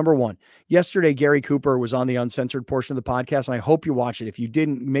of things. Number one, yesterday, Gary Cooper was on the uncensored portion of the podcast, and I hope you watch it. If you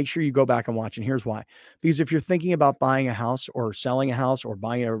didn't, make sure you go back and watch it. And here's why. Because if you're thinking about buying a house or selling a house or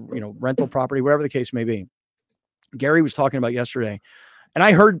buying a rental property, whatever the case may be, Gary was talking about yesterday. And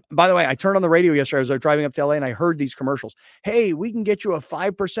I heard, by the way, I turned on the radio yesterday as I was driving up to LA, and I heard these commercials. Hey, we can get you a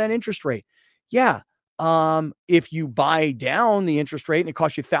 5% interest rate. Yeah. If you buy down the interest rate, and it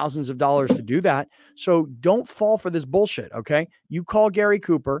costs you thousands of dollars to do that. So don't fall for this bullshit. Okay. You call Gary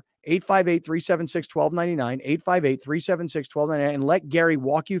Cooper, 858-376-1299, 858-376-1299, and let Gary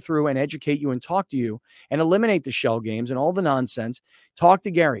walk you through and educate you and talk to you and eliminate the shell games and all the nonsense. Talk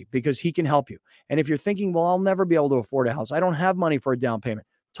to Gary because he can help you. And if you're thinking, well, I'll never be able to afford a house, I don't have money for a down payment,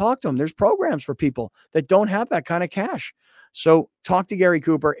 talk to him. There's programs for people that don't have that kind of cash. So talk to Gary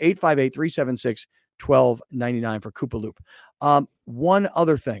Cooper, 858-376-1299 for Koopa Loop. One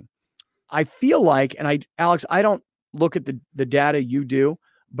other thing, I feel like, and Alex, I don't look at the data you do,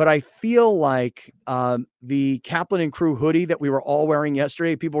 but I feel like the Kaplan and Crew hoodie that we were all wearing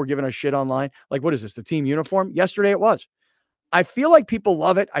yesterday, people were giving us shit online. Like, what is this, the team uniform? Yesterday it was. I feel like people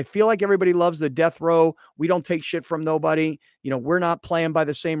love it. I feel like everybody loves the death row. We don't take shit from nobody. We're not playing by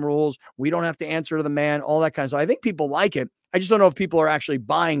the same rules. We don't have to answer to the man, all that kind of stuff. I think people like it. I just don't know if people are actually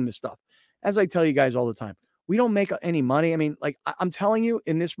buying the stuff. As I tell you guys all the time, we don't make any money. I mean, like I'm telling you,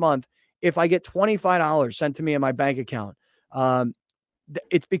 in this month, if I get $25 sent to me in my bank account,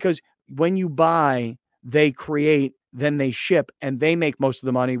 it's because when you buy, they create, then they ship, and they make most of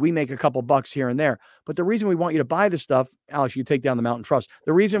the money. We make a couple bucks here and there. But the reason we want you to buy this stuff, Alex, you take down the Mountain Trust.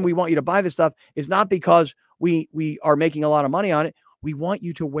 The reason we want you to buy this stuff is not because we are making a lot of money on it. We want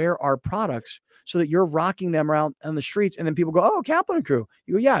you to wear our products so that you're rocking them around on the streets. And then people go, oh, Kaplan and Crew.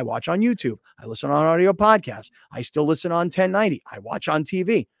 You go, yeah, I watch on YouTube. I listen on audio podcasts. I still listen on 1090. I watch on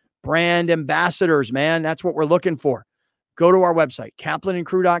TV. Brand ambassadors, man. That's what we're looking for. Go to our website,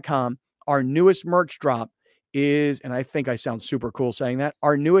 kaplanandcrew.com. Our newest merch drop is, and I think I sound super cool saying that,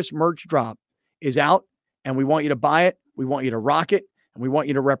 our newest merch drop is out, and we want you to buy it. We want you to rock it, and we want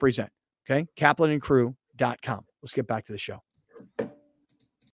you to represent. Okay? kaplanandcrew.com. Let's get back to the show.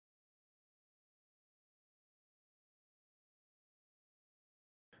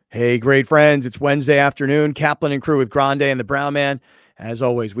 Hey, great friends. It's Wednesday afternoon. Kaplan and Crew with Grande and the Brown Man. As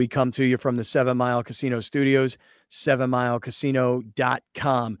always, we come to you from the 7 Mile Casino Studios,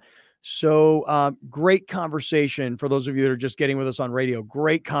 7milecasino.com. So great conversation for those of you that are just getting with us on radio.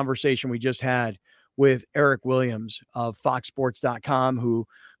 Great conversation we just had with Eric Williams of FoxSports.com, who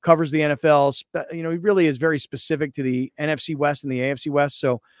covers the NFL. He really is very specific to the NFC West and the AFC West.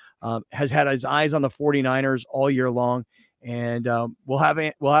 So has had his eyes on the 49ers all year long. And we'll have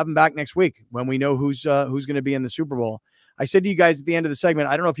him back next week when we know who's going to be in the Super Bowl. I said to you guys at the end of the segment,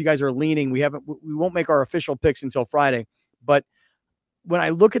 I don't know if you guys are leaning. We won't make our official picks until Friday. But when I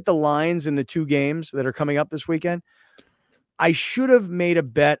look at the lines in the two games that are coming up this weekend, I should have made a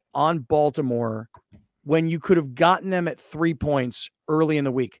bet on Baltimore when you could have gotten them at 3 points early in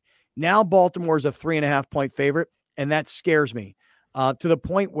the week. Now Baltimore is a 3.5-point favorite, and that scares me to the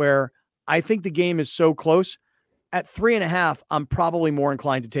point where I think the game is so close. At 3.5, I'm probably more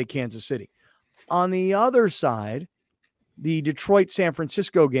inclined to take Kansas City. On the other side, the Detroit-San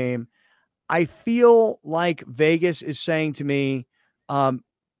Francisco game, I feel like Vegas is saying to me,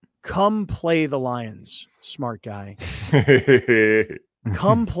 Come play the Lions, smart guy.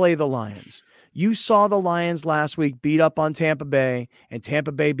 Come play the Lions. You saw the Lions last week beat up on Tampa Bay, and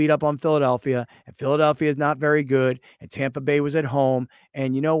Tampa Bay beat up on Philadelphia, and Philadelphia is not very good, and Tampa Bay was at home.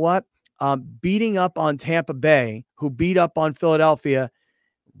 And you know what? Beating up on Tampa Bay, who beat up on Philadelphia,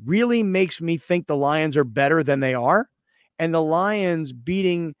 really makes me think the Lions are better than they are. And the Lions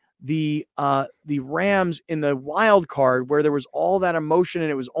beating the Rams in the wild card, where there was all that emotion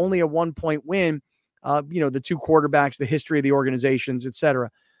and it was only a 1-point win, the two quarterbacks, the history of the organizations, et cetera.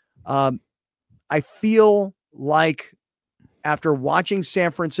 I feel like after watching San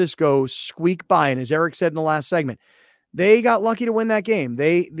Francisco squeak by, and as Eric said in the last segment, they got lucky to win that game.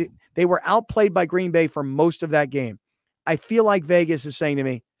 They were outplayed by Green Bay for most of that game. I feel like Vegas is saying to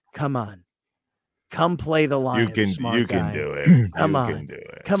me, come on. Come play the Lions. You can do it. Come on. Can do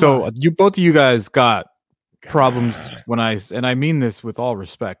it. Come so on. both of you guys got problems and I mean this with all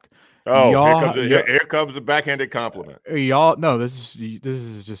respect. Oh, here comes the backhanded compliment. Y'all, no, this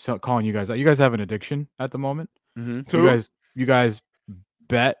is just calling you guys out. You guys have an addiction at the moment. Mm-hmm. You guys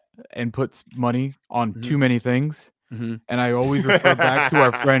bet and put money on too many things. Mm-hmm. And I always refer back to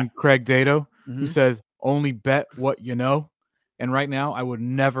our friend Craig Dato, who says, only bet what you know. And right now, I would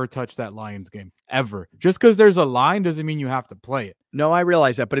never touch that Lions game, ever. Just because there's a line doesn't mean you have to play it. No, I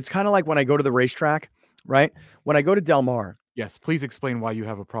realize that. But it's kind of like when I go to the racetrack, right? When I go to Del Mar. Yes, please explain why you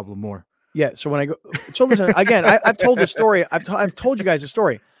have a problem more. Yeah, so when I go, so listen, again, I've told the story. I've told you guys a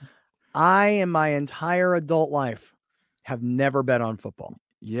story. I, in my entire adult life, have never bet on football.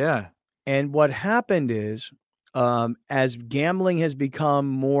 Yeah. And what happened is, as gambling has become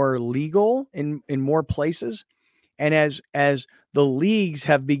more legal in more places, and as the leagues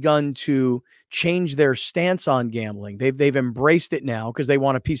have begun to change their stance on gambling, they've embraced it now because they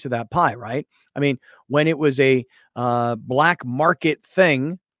want a piece of that pie, right? I mean, when it was a black market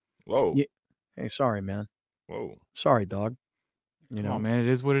thing. Whoa. Hey, sorry, man. Whoa. Sorry, dog. You know, man, it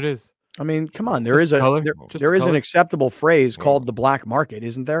is what it is. I mean, come on. There is an acceptable phrase called the black market,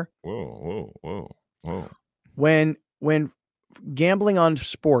 isn't there? Whoa. When gambling on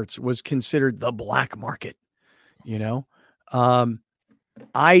sports was considered the black market,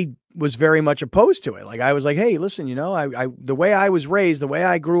 I was very much opposed to it. Like, I was like, hey, listen, I the way I was raised, the way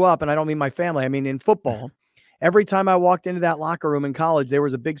I grew up, and I don't mean my family, I mean in football, every time I walked into that locker room in college, there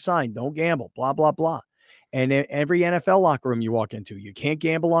was a big sign, don't gamble, blah, blah, blah. And in every NFL locker room you walk into, you can't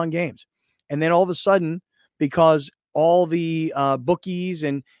gamble on games. And then all of a sudden, because all the bookies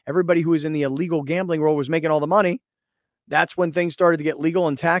and everybody who was in the illegal gambling world was making all the money, that's when things started to get legal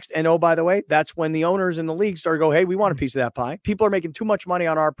and taxed. And oh, by the way, that's when the owners in the league started to go, hey, we want a piece of that pie. People are making too much money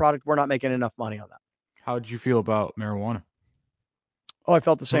on our product. We're not making enough money on that. How did you feel about marijuana? Oh, I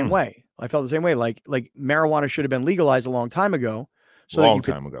felt the same way. Like marijuana should have been legalized a long time ago. So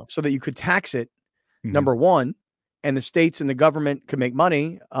that you could tax it, number one, and the states and the government could make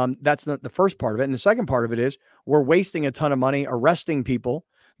money. That's not the first part of it. And the second part of it is we're wasting a ton of money arresting people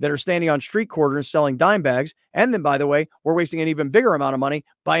that are standing on street corners selling dime bags. And then, by the way, we're wasting an even bigger amount of money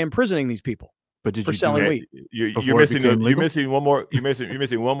by imprisoning these people for selling weed. You're missing one more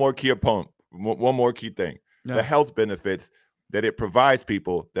key one more key thing. No. The health benefits that it provides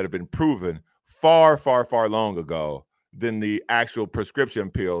people that have been proven far, far, far long ago than the actual prescription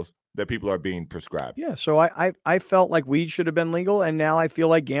pills that people are being prescribed. Yeah. So I felt like weed should have been legal, and now I feel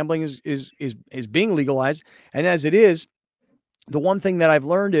like gambling is being legalized. And as it is, the one thing that I've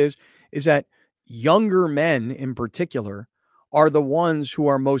learned is that younger men in particular are the ones who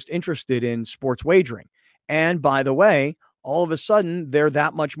are most interested in sports wagering. And by the way, all of a sudden, they're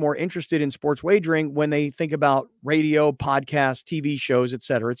that much more interested in sports wagering when they think about radio, podcasts, TV shows, et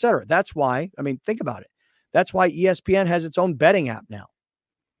cetera, et cetera. That's why, think about it. That's why ESPN has its own betting app now,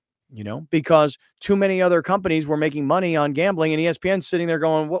 because too many other companies were making money on gambling, and ESPN's sitting there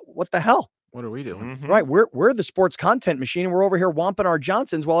going, what the hell? What are we doing? Mm-hmm. Right. We're the sports content machine, and we're over here womping our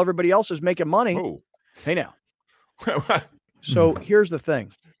Johnsons while everybody else is making money. Oh. Hey, now. So here's the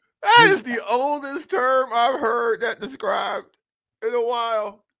thing. That is the oldest term I've heard that described in a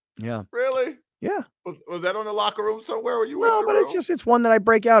while. Yeah. Really? Yeah. Was that on the locker room somewhere? Where you no, but it's one that I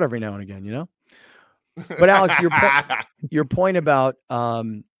break out every now and again, But Alex, your point about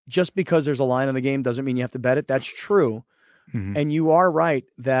just because there's a line on the game doesn't mean you have to bet it. That's true. Mm-hmm. And you are right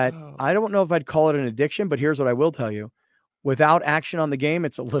that I don't know if I'd call it an addiction, but here's what I will tell you. Without action on the game,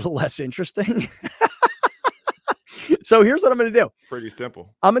 it's a little less interesting. So here's what I'm going to do. Pretty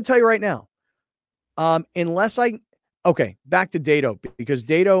simple. I'm going to tell you right now. Back to Dato, because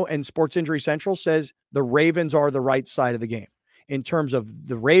Dato and Sports Injury Central says the Ravens are the right side of the game in terms of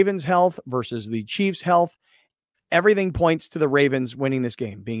the Ravens' health versus the Chiefs' health. everything points to the Ravens winning this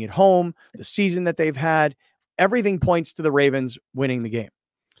game, being at home, the season that they've had, everything points to the Ravens winning the game.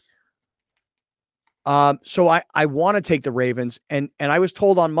 So I want to take the Ravens, and I was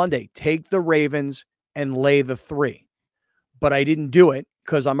told on Monday, take the Ravens and lay the 3, but I didn't do it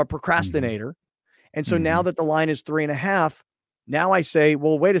because I'm a procrastinator. And so now that the line is 3.5, now I say,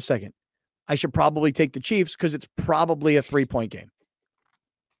 well, wait a second. I should probably take the Chiefs because it's probably a 3-point game.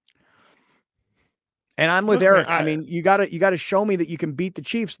 And I'm with Eric. I mean, you gotta show me that you can beat the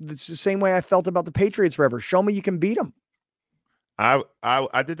Chiefs. It's the same way I felt about the Patriots forever. Show me you can beat them. I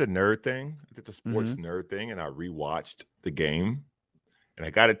did the nerd thing. I did the sports nerd thing, and I rewatched the game. And I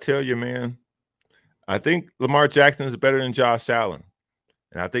got to tell you, man, I think Lamar Jackson is better than Josh Allen,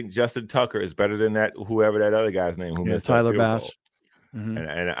 and I think Justin Tucker is better than whoever that other guy's name who missed Tyler Bass. And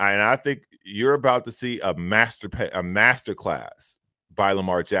I think you're about to see a master class by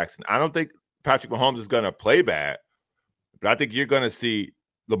Lamar Jackson. I don't think Patrick Mahomes is going to play bad, but I think you're going to see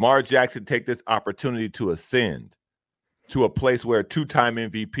Lamar Jackson take this opportunity to ascend to a place where a 2-time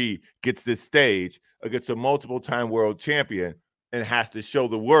MVP gets this stage against a multiple-time world champion and has to show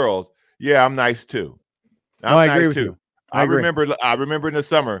the world, yeah, I'm nice too. I agree with you. I remember in the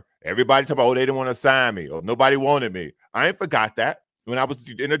summer, everybody talking about, they didn't want to sign me, or nobody wanted me. I ain't forgot that. When I was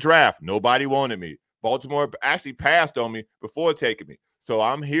in the draft, nobody wanted me. Baltimore actually passed on me before taking me. So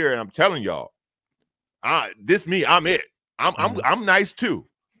I'm here and I'm telling y'all, I'm it. I'm nice too.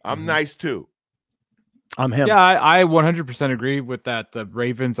 I'm nice too. I'm him. Yeah, I 100% agree with that. The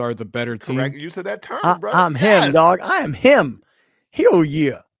Ravens are the better team. Correct. You said that term, bro. I'm him, dog. I am him. Hell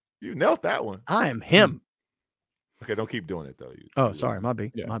yeah. You nailed that one. I am him. Okay, don't keep doing it though. Sorry, my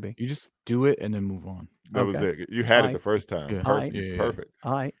B. Yeah. My B. You just do it and then move on. That was it. You had it the first time. Yeah. Perfect. Perfect.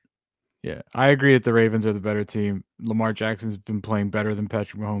 All right. Yeah, I agree that the Ravens are the better team. Lamar Jackson's been playing better than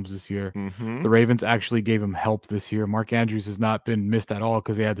Patrick Mahomes this year. The Ravens actually gave him help this year. Mark Andrews has not been missed at all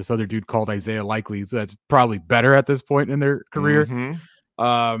because they had this other dude called Isaiah Likely. So that's probably better at this point in their career.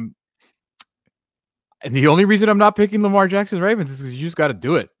 And the only reason I'm not picking Lamar Jackson's Ravens is because you just got to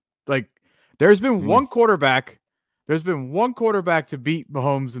do it. Like, there's been one quarterback. There's been one quarterback to beat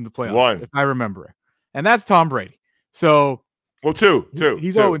Mahomes in the playoffs, if I remember it. And that's Tom Brady. So, well, two.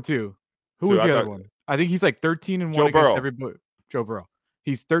 He's 0-2. Who was the other one? I think he's like 13-1 against everybody. Joe Burrow.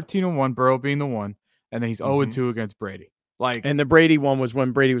 He's 13-1, Burrow being the one, and then he's 0-2 against Brady. And the Brady one was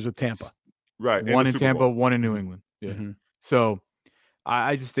when Brady was with Tampa. Right. One in Tampa, one in New England. Yeah. So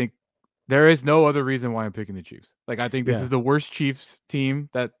I just think there is no other reason why I'm picking the Chiefs. Like, I think this is the worst Chiefs team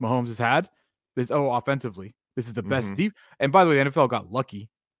that Mahomes has had. Offensively. This is the best deep. And by the way, the NFL got lucky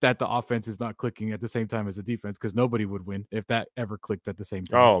that the offense is not clicking at the same time as the defense, because nobody would win if that ever clicked at the same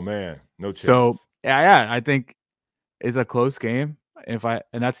time. Oh man, no chance. So yeah, I think it's a close game. And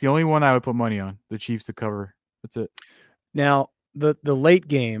that's the only one I would put money on, the Chiefs to cover. That's it. Now the late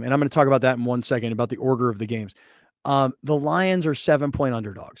game, and I'm going to talk about that in 1 second about the order of the games. The Lions are 7-point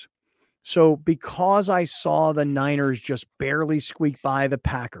underdogs. So because I saw the Niners just barely squeak by the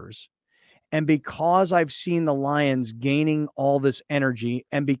Packers, and because I've seen the Lions gaining all this energy,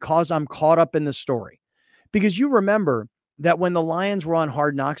 and because I'm caught up in the story, because you remember that when the Lions were on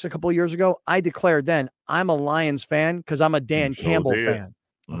Hard Knocks a couple of years ago, I declared then I'm a Lions fan because I'm a Dan Campbell fan.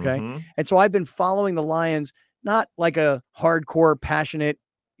 Okay. And so I've been following the Lions, not like a hardcore, passionate,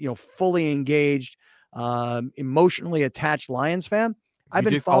 fully engaged, emotionally attached Lions fan. I've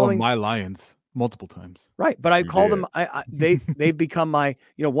been following my Lions multiple times. Right. But I call them, they've become my,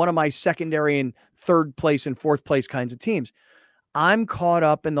 one of my secondary and third place and fourth place kinds of teams. I'm caught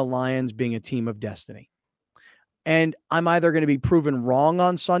up in the Lions being a team of destiny. And I'm either going to be proven wrong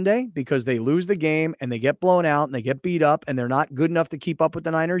on Sunday because they lose the game and they get blown out and they get beat up and they're not good enough to keep up with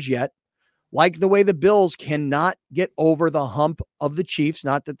the Niners yet. Like the way the Bills cannot get over the hump of the Chiefs.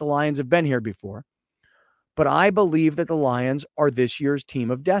 Not that the Lions have been here before, but I believe that the Lions are this year's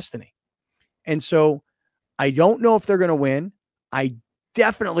team of destiny. And so I don't know if they're going to win. I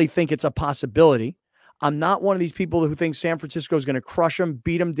definitely think it's a possibility. I'm not one of these people who thinks San Francisco is going to crush them,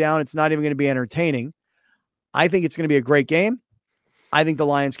 beat them down. It's not even going to be entertaining. I think it's going to be a great game. I think the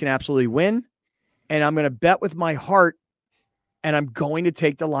Lions can absolutely win. And I'm going to bet with my heart, and I'm going to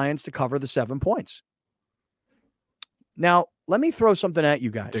take the Lions to cover the 7 points. Now, let me throw something at you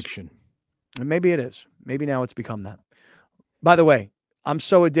guys. Addiction. And maybe it is. Maybe now it's become that. By the way, I'm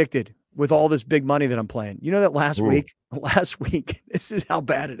so addicted with all this big money that I'm playing. You know that last week, this is how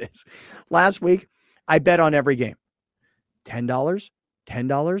bad it is. Last week, I bet on every game. $10,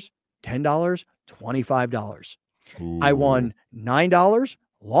 $10, $10, $25. I won $9,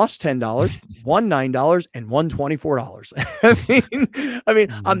 lost $10, won $9, and won $24. I mean,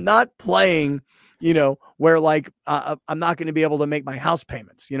 I'm not playing where like I'm not going to be able to make my house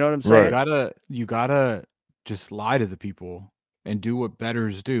payments. You know what I'm saying? You gotta just lie to the people and do what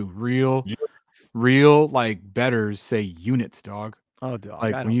bettors do. Real like bettors say units, dog. Oh, dog.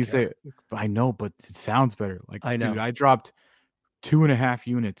 Like I when don't you care. say, I know, but it sounds better. Like, I know. dude, I dropped 2.5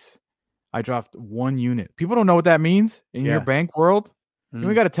 units. I dropped 1 unit. People don't know what that means in your bank world.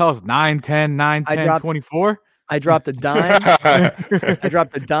 You got to tell us 9, 10, 9, 10, 24. I dropped a dime. I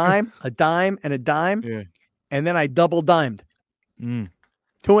dropped a dime, and a dime. Yeah. And then I double dimed. 2.5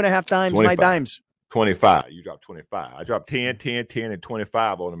 dimes, 25. my dimes. 25. You dropped 25. I dropped 10, 10, 10, and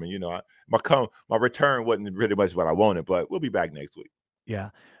 25 on them. And, my return wasn't really much what I wanted, but we'll be back next week. Yeah.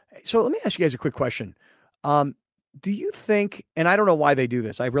 So let me ask you guys a quick question. Do you think, and I don't know why they do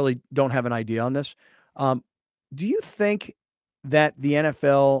this, I really don't have an idea on this. Do you think that the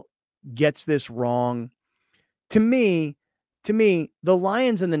NFL gets this wrong? To me, the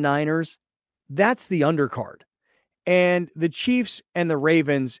Lions and the Niners, that's the undercard. And the Chiefs and the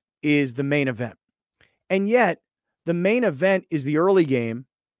Ravens is the main event. And yet the main event is the early game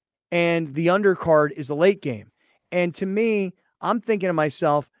and the undercard is the late game. And to me, I'm thinking to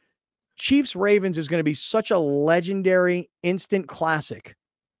myself, Chiefs Ravens is going to be such a legendary instant classic.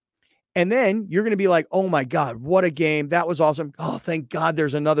 And then you're going to be like, oh my God, what a game. That was awesome. Oh, thank God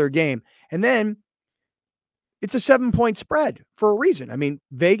there's another game. And then it's a 7-point spread for a reason. I mean,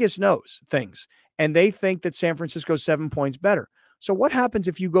 Vegas knows things and they think that San Francisco's 7 points better. So what happens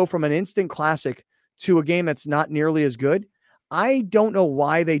if you go from an instant classic to a game that's not nearly as good? I don't know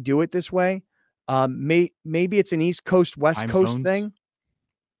why they do it this way. Maybe it's an East Coast, West Coast thing.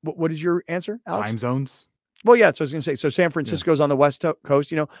 What is your answer, Alex? Time zones. Well, yeah. So I was going to say, so San Francisco's on the West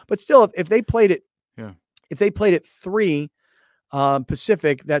Coast, but still, if they played it, if they played it 3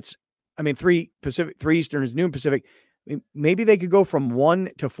 Pacific, 3 Pacific, 3 Eastern is noon Pacific. Maybe they could go from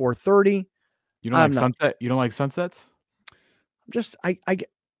 1 to 4:30. You don't like sunset? You don't like sunsets?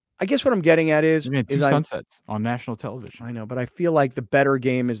 I guess what I'm getting at is, sunsets on national television. I know, but I feel like the better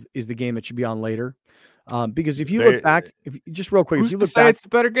game is the game that should be on later. Because if you look back, just real quick, if you look back, it's the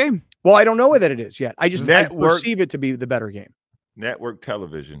better game. Well, I don't know that it is yet. I perceive it to be the better game. Network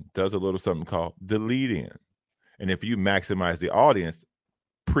television does a little something called the lead in. And if you maximize the audience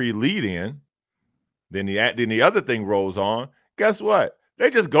pre-lead in, then the other thing rolls on. Guess what? They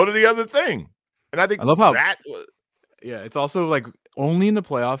just go to the other thing. And I think I love how it's also like only in the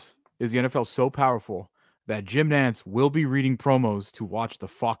playoffs is the NFL so powerful that Jim Nantz will be reading promos to watch the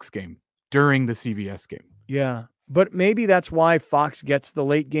Fox game during the CBS game. Yeah. But maybe that's why Fox gets the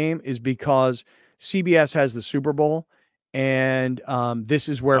late game, is because CBS has the Super Bowl, and this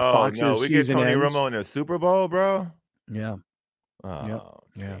is where Fox's season ends. Tony Romo in the Super Bowl, bro. Yeah.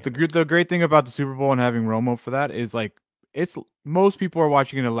 Yeah. The great thing about the Super Bowl and having Romo for that is like most people are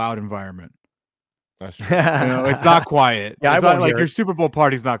watching in a loud environment. That's true. It's not quiet. Yeah, it's not like your Super Bowl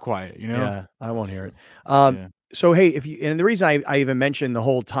party's not quiet. Yeah, I won't hear it. So, hey, and the reason I even mentioned the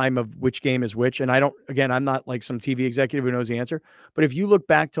whole time of which game is which, and I'm not like some TV executive who knows the answer, but if you look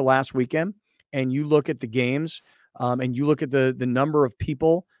back to last weekend and you look at the games and you look at the number of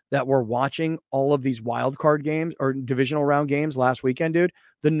people that were watching all of these wild card games or divisional round games last weekend, dude,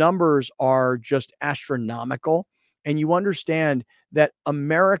 the numbers are just astronomical. And you understand that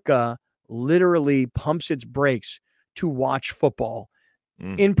America literally pumps its brakes to watch football.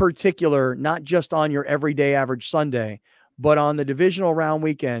 In particular, not just on your everyday average Sunday, but on the divisional round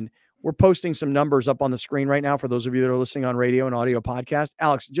weekend. We're posting some numbers up on the screen right now for those of you that are listening on radio and audio podcast.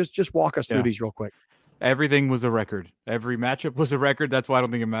 Alex, just walk us through these real quick. Everything was a record. Every matchup was a record. That's why I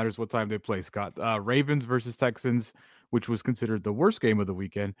don't think it matters what time they play, Scott. Ravens versus Texans, which was considered the worst game of the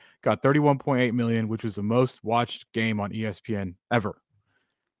weekend, got 31.8 million, which was the most watched game on ESPN ever.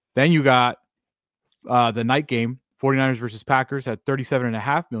 Then you got the night game, 49ers versus Packers, had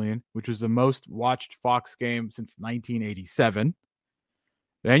 37.5 million, which was the most watched Fox game since 1987.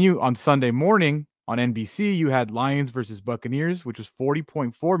 Then on Sunday morning on NBC, you had Lions versus Buccaneers, which was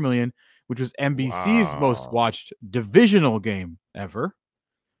 40.4 million, which was NBC's most watched divisional game ever.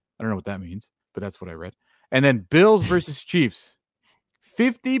 I don't know what that means, but that's what I read. And then Bills versus Chiefs,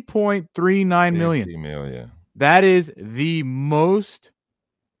 50.39 million. That is the most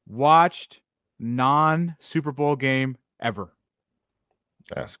watched non-Super Bowl game ever.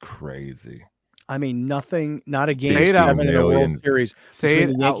 That's crazy. I mean, not a game 7 in the World Series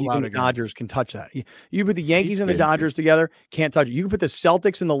between the Yankees and the Dodgers can touch that. You put the Yankees and the Dodgers together, can't touch it. You can put the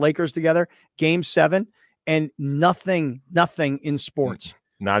Celtics and the Lakers together, game 7, and nothing in sports.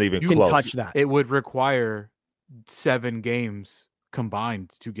 Not even can close. touch that. It would require 7 games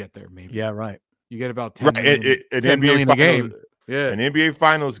combined to get there, maybe. Yeah, right. You get about 10 million a game. Yeah. An NBA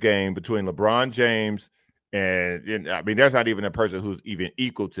Finals game between LeBron James and I mean, there's not even a person who's even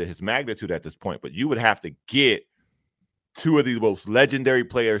equal to his magnitude at this point, but you would have to get two of the most legendary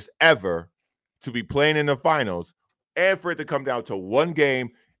players ever to be playing in the finals and for it to come down to one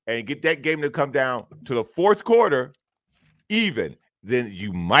game and get that game to come down to the fourth quarter even, then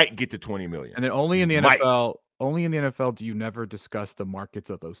you might get to 20 million. And then only in the NFL do you never discuss the markets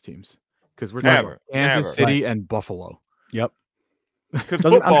of those teams. Because we're talking about Kansas City and Buffalo. Yep. Because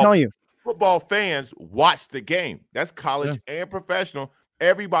I'm telling you, football fans watch the game. That's college and professional.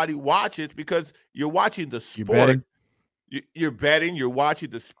 Everybody watches because you're watching the sport. You're betting. You're watching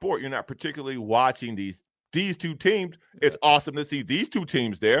the sport. You're not particularly watching these two teams. It's awesome to see these two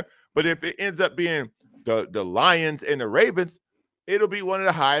teams there. But if it ends up being the Lions and the Ravens, it'll be one of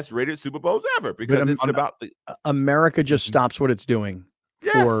the highest rated Super Bowls ever because it's about the America just stops what it's doing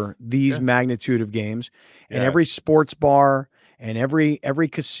for these magnitude of games, and every sports bar and every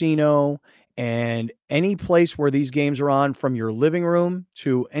casino and any place where these games are on, from your living room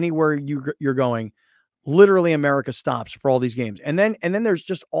to anywhere you're going, literally America stops for all these games. And then there's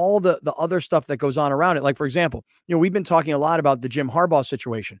just all the other stuff that goes on around it. Like, for example, we've been talking a lot about the Jim Harbaugh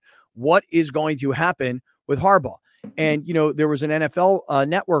situation. What is going to happen with Harbaugh? And, there was an NFL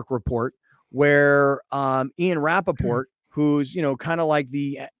network report where Ian Rappaport, who's, kind of like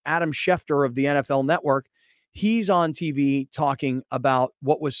the Adam Schefter of the NFL network, he's on TV talking about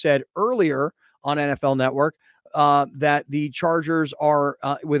what was said earlier on NFL network, that the Chargers are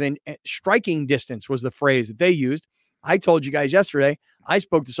within striking distance, was the phrase that they used. I told you guys yesterday, I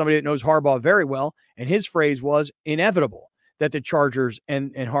spoke to somebody that knows Harbaugh very well, and his phrase was inevitable that the Chargers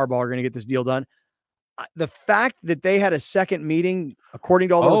and Harbaugh are going to get this deal done. The fact that they had a second meeting, according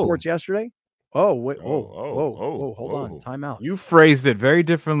to all the reports yesterday. Hold on. Time out. You phrased it very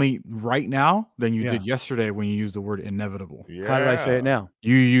differently right now than you did yesterday when you used the word inevitable. Yeah. How did I say it now?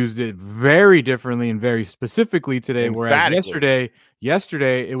 You used it very differently and very specifically today, whereas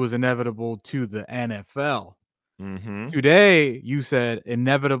yesterday it was inevitable to the NFL. Mm-hmm. Today you said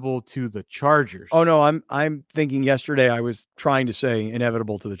inevitable to the Chargers. Oh no, I'm thinking yesterday I was trying to say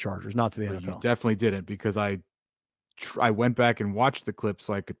inevitable to the Chargers, not to the NFL. You definitely didn't, because I went back and watched the clips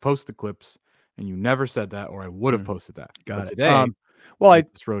so I could post the clips, and you never said that, or I would have posted that. Got it. Today, I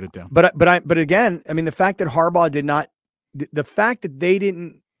just wrote it down. But again, I mean, the fact that Harbaugh did not, the fact that they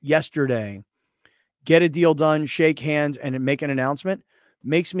didn't yesterday get a deal done, shake hands, and make an announcement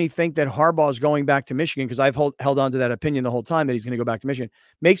makes me think that Harbaugh is going back to Michigan, because I've held on to that opinion the whole time that he's going to go back to Michigan.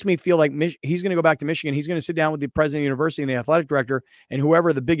 Makes me feel like he's going to go back to Michigan. He's going to sit down with the president of the university and the athletic director and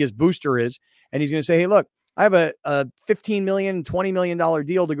whoever the biggest booster is, and he's going to say, hey, look, I have a $15 million, $20 million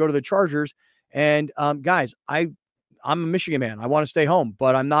deal to go to the Chargers. And guys, I'm a Michigan man. I want to stay home,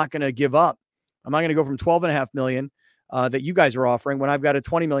 but I'm not going to give up. I'm not going to go from $12.5 million that you guys are offering when I've got a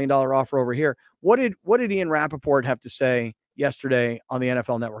 $20 million offer over here. What did Ian Rappaport have to say yesterday on the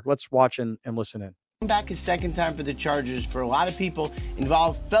NFL Network? Let's watch and listen in. Back a second time for the Chargers. For a lot of people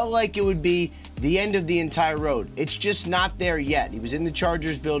involved, felt like it would be the end of the entire road. It's just not there yet. He was in the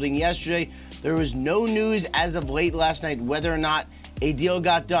Chargers building yesterday. There was no news as of late last night whether or not a deal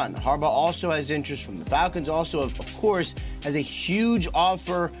got done. Harbaugh also has interest from the Falcons, also, of course, has a huge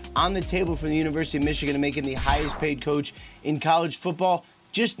offer on the table from the University of Michigan to make him the highest paid coach in college football.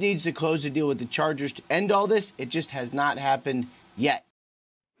 Just needs to close the deal with the Chargers to end all this. It just has not happened yet.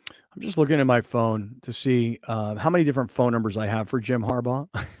 I'm just looking at my phone to see how many different phone numbers I have for Jim Harbaugh.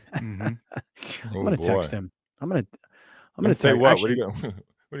 I'm going to text him. I'm going to say what? Actually, what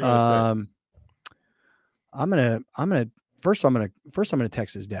are you going to say? First I'm gonna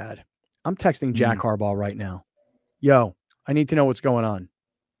text his dad. I'm texting Jack Harbaugh right now. Yo, I need to know what's going on.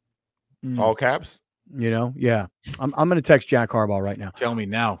 All caps? Yeah. I'm gonna text Jack Harbaugh right now. Tell me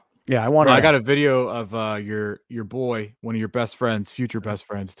now. Yeah, I got a video of your boy, one of your best friends, future best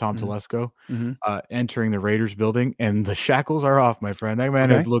friends, Tom Telesco, entering the Raiders building, and the shackles are off, my friend. That man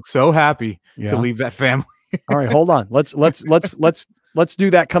has looked so happy to leave that family. All right, hold on. Let's do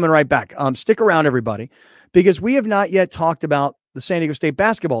that coming right back. Stick around, everybody, because we have not yet talked about the San Diego State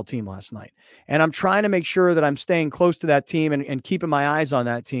basketball team last night. And I'm trying to make sure that I'm staying close to that team and keeping my eyes on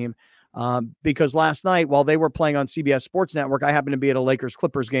that team. Because last night, while they were playing on CBS Sports Network, I happened to be at a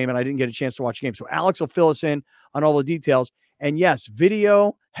Lakers-Clippers game, and I didn't get a chance to watch the game. So Alex will fill us in on all the details. And yes,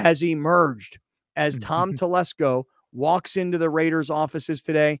 video has emerged as Tom Telesco walks into the Raiders offices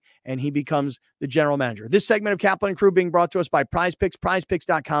today, and he becomes the general manager. This segment of Kaplan and Crew being brought to us by Prize Picks,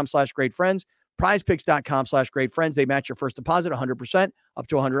 prizepicks.com/greatfriends, prizepicks.com/greatfriends. They match your first deposit 100% up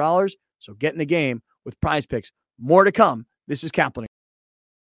to $100. So get in the game with Prize Picks. More to come. This is Kaplan.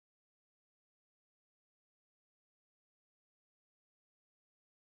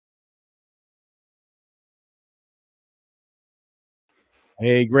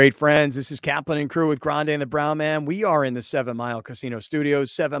 Hey, great friends. This is Kaplan and crew with Grande and the Brown Man. We are in the 7 Mile Casino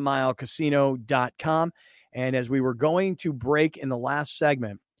Studios, 7milecasino.com. And as we were going to break in the last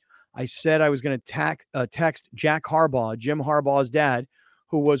segment, I said I was going to text Jack Harbaugh, Jim Harbaugh's dad,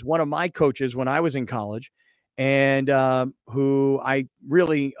 who was one of my coaches when I was in college, and who I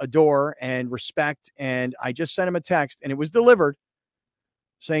really adore and respect. And I just sent him a text, and it was delivered,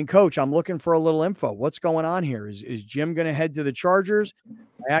 saying, Coach, I'm looking for a little info. What's going on here? Is Jim going to head to the Chargers?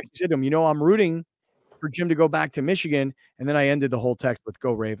 I actually said to him, I'm rooting for Jim to go back to Michigan. And then I ended the whole text with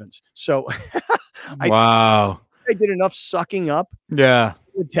Go Ravens. So Wow. I did enough sucking up Yeah.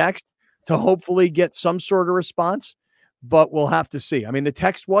 the text to hopefully get some sort of response, but we'll have to see. I mean, the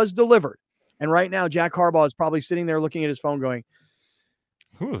text was delivered. And right now, Jack Harbaugh is probably sitting there looking at his phone going,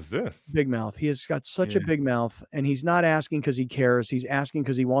 Who is this? Big mouth. He has got such a big mouth, and he's not asking because he cares. He's asking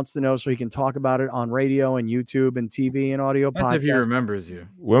because he wants to know so he can talk about it on radio and YouTube and TV and audio podcasts. If he remembers you.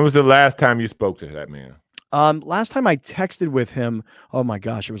 When was the last time you spoke to that man? Last time I texted with him, oh my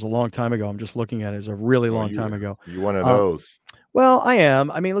gosh, it was a long time ago. I'm just looking at it. It's a really long time ago. You're one of those. Well, I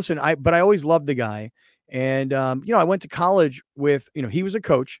am. I mean, listen, but I always loved the guy. And, I went to college with, he was a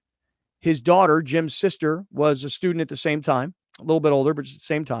coach. His daughter, Jim's sister, was a student at the same time. A little bit older, but at the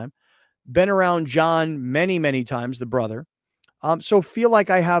same time. Been around John many, many times, the brother. So feel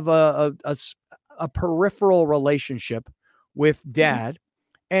like I have a peripheral relationship with Dad.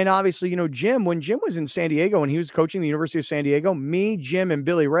 And obviously, Jim, when Jim was in San Diego and he was coaching the University of San Diego, me, Jim, and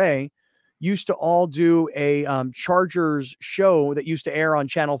Billy Ray used to all do a Chargers show that used to air on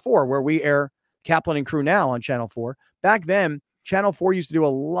Channel 4, where we air Kaplan and Crew now on Channel 4. Back then, Channel 4 used to do a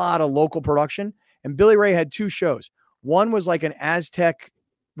lot of local production, and Billy Ray had two shows. One was like an Aztec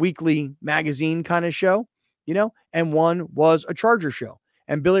weekly magazine kind of show, and one was a Charger show.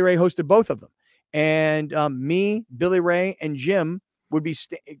 And Billy Ray hosted both of them. And me, Billy Ray, and Jim would be,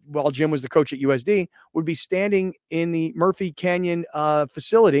 while Jim was the coach at USD, would be standing in the Murphy Canyon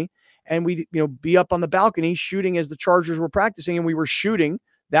facility, and we'd be up on the balcony shooting as the Chargers were practicing, and we were shooting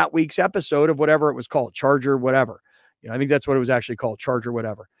that week's episode of whatever it was called, Charger whatever. I think that's what it was actually called, Charger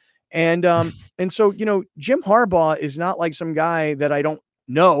whatever. And so, Jim Harbaugh is not like some guy that I don't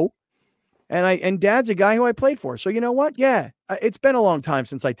know. And Dad's a guy who I played for. So you know what? Yeah, it's been a long time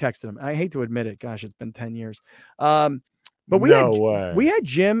since I texted him. I hate to admit it. Gosh, it's been 10 years. But we had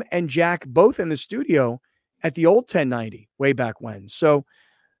Jim and Jack both in the studio at the old 1090 way back when. So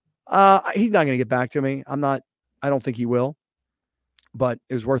he's not going to get back to me. I don't think he will. But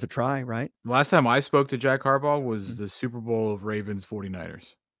it was worth a try, right? Last time I spoke to Jack Harbaugh was the Super Bowl of Ravens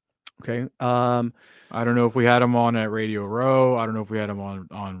 49ers. Okay. I don't know if we had him on at Radio Row. I don't know if we had him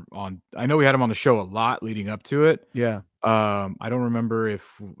on I know we had him on the show a lot leading up to it. Yeah. I don't remember if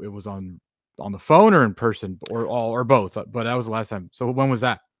it was on the phone or in person or both, but that was the last time. So when was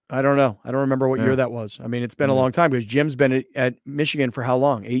that? I don't know. I don't remember what year that was. I mean, it's been a long time because Jim's been at Michigan for how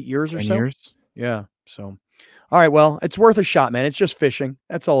long? 8 years or 10 so? years? Yeah. So, all right. Well, it's worth a shot, man. It's just fishing.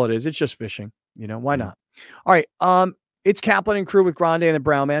 That's all it is. It's just fishing. Why not? All right. It's Kaplan and Crew with Grande and the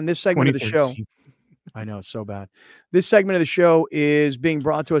Brown Man. This segment of the show, I know it's so bad. This segment of the show is being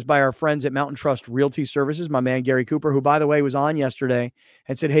brought to us by our friends at Mountain Trust Realty Services. My man, Gary Cooper, who, by the way, was on yesterday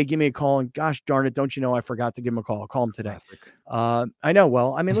and said, hey, give me a call. And gosh, darn it. Don't you know, I forgot to give him a call. I'll call him today. I know.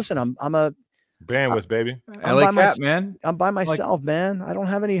 Well, I mean, listen, I'm a bandwidth, baby. Man. I'm by myself, man. I don't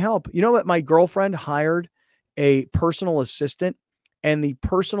have any help. You know what? My girlfriend hired a personal assistant, and the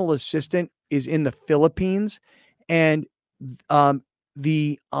personal assistant is in the Philippines. And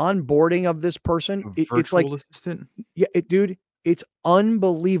the onboarding of this person, it's like assistant. Yeah, dude, it's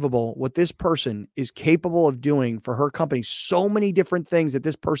unbelievable what this person is capable of doing for her company. So many different things that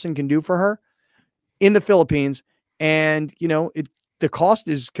this person can do for her in the Philippines. And, the cost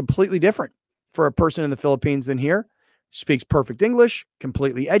is completely different for a person in the Philippines than here. Speaks perfect English,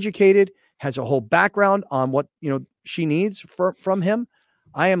 completely educated, has a whole background on what, she needs from him.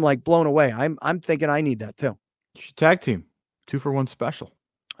 I am like blown away. I'm thinking I need that too. You should tag team. 2-for-1 special.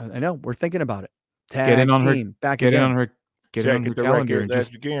 I know. We're thinking about it. Get in on her calendar. Let's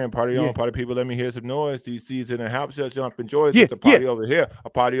begin. Party on, party people. Let me hear some noise. DC's in the house. Jump and joy. It's a party over here. A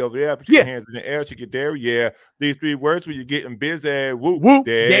party over there. Put your hands in the air. Shake it there. Yeah. These 3 words when you're getting busy. Whoop. Whoop.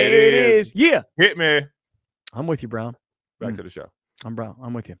 There it is. Yeah. Hit me. I'm with you, Brown. Back to the show. I'm Brown.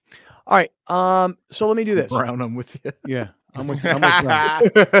 I'm with you. All right. So let me do this. Brown, I'm with you. Yeah. I'm with you. I'm with Brown.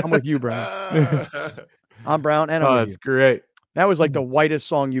 I'm with you, Brown. I'm Brown, and I'm with you. That's great. That was like the whitest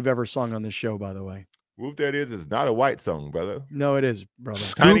song you've ever sung on this show, by the way. Whoop, that is not a white song, brother. No, it is, brother.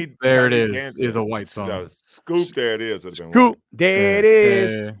 There it is a white song. Scoop, there it is. Scoop, there it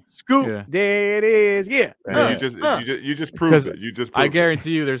is. Scoop. Yeah. There it is. Yeah. And you just proved it. You just proved I guarantee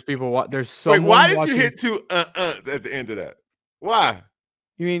you, there's people. There's Wait, someone. why did watching... you hit two at the end of that? Why?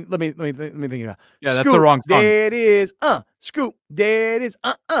 You mean let me think about it. Yeah, Scoop, that's the wrong song. There it is. Scoop. There it is.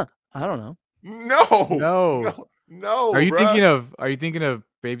 I don't know. No. Are you bruh. thinking of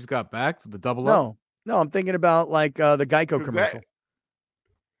Babe's Got Back, the double up? No, I'm thinking about like the Geico commercial.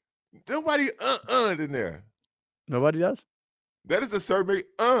 Nobody in there. Nobody does? That is the survey.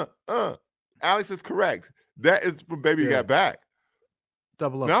 Alex is correct. That is from Baby Got Back.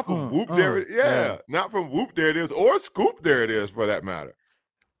 Double up. Not from Whoop There It Is. Not from Whoop There It Is or Scoop There It Is for that matter.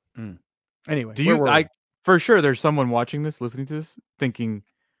 Anyway, for sure there's someone watching this, listening to this, thinking,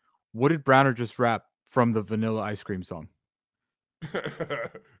 what did Browner just rap from the Vanilla Ice Cream song?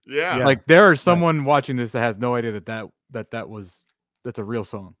 Yeah. Like there is someone watching this that has no idea that's a real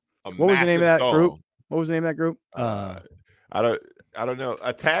song. What was the name of that group? What was the name of that group? I don't know.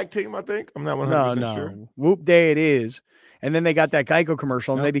 A tag team, I think. I'm not 100% sure. Whoop Day It Is. And then they got that Geico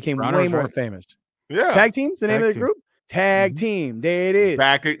commercial and they became way more famous. Yeah. Tag Team's the name of the group? Tag Team. There it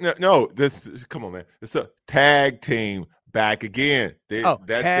is. Come on, man. It's a Tag Team Back Again. That's Tag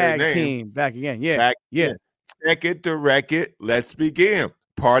their name. Team Back Again. Yeah. Yeah. Check it, direct it. Let's begin.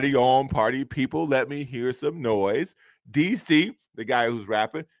 Party on, party people. Let me hear some noise. DC, the guy who's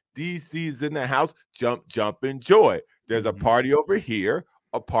rapping. DC's in the house. Jump, enjoy. There's a party over here,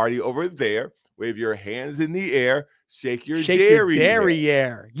 a party over there. Wave your hands in the air. Shake your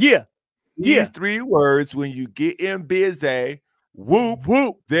derriere. Yeah. These 3 words when you get in busy. Whoop,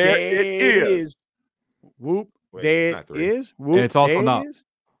 whoop. There it is. Whoop. There it is. Whoop. And it's also not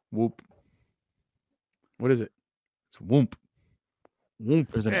whoop. What is it? It's whoop.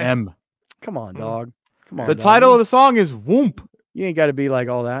 Whoop. There's an M. Come on, dog. Come on. The title of the song is Whoop. You ain't got to be like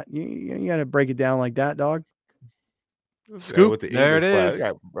all that. You got to break it down like that, dog. Scoop. There it is.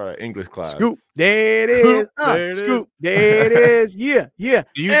 English class. Scoop. There it is. Scoop. There it is. Yeah.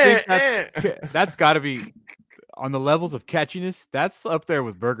 Do you think that's got to be on the levels of catchiness? That's up there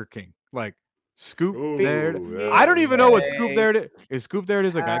with Burger King. Like Scoop. I don't even know what Scoop There It Is. Is Scoop There It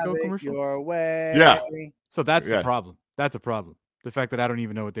Is a Geico commercial? Your way. Yeah. So that's the problem. That's a problem. The fact that I don't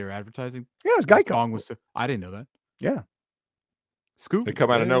even know what they were advertising. Yeah, it's Geico. I didn't know that. Yeah. Scoop. They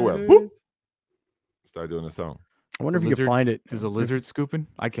come out of nowhere. Boop. Start doing the song. I wonder if you can find it. Is a lizard scooping?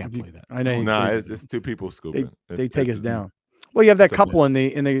 I can't play that. I know. No, it's 2 people scooping. They take us down. Well, you have that couple in the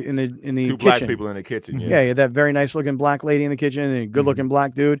 2 kitchen. black people in the kitchen. Yeah, you have that very nice looking black lady in the kitchen and a good looking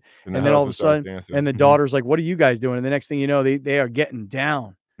black dude. And then all of a sudden, and the daughter's like, "What are you guys doing?" And the next thing you know, they are getting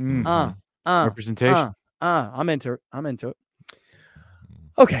down. Representation. I'm into it.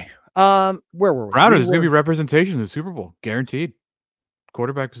 Okay. Where were we? Browner, there's going to be representation in the Super Bowl, guaranteed.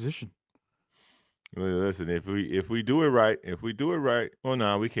 Quarterback position. Listen, if we do it right, well,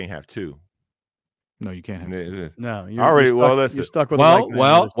 no, we can't have 2. No, you can't have 2. No, you're stuck with.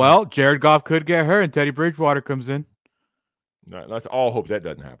 Well, Jared Goff could get hurt, and Teddy Bridgewater comes in. No, let's all hope that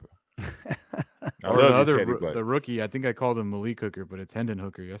doesn't happen. Or the rookie, I think I called him Malik Hooker, but it's Hendon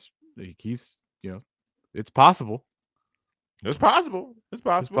Hooker. Yes, he's it's possible. It's possible.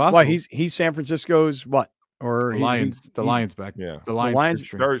 Why he's San Francisco's what? Or the Lions back. Yeah, the Lions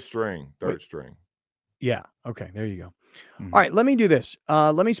third string. Yeah. Okay. There you go. All right. Let me do this.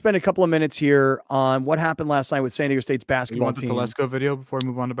 Let me spend a couple of minutes here on what happened last night with San Diego State's basketball team. You want the Telesco video before we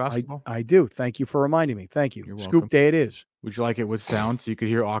move on to basketball? I do. Thank you for reminding me. Thank you. You're Scoop welcome. Day it is. Would you like it with sound so you could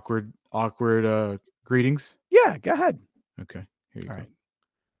hear awkward greetings? Yeah. Go ahead. Okay. Here you go. Right.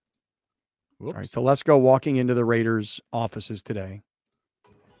 Whoops. All right. Telesco walking into the Raiders' offices today.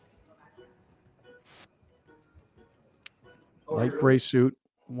 Light gray suit,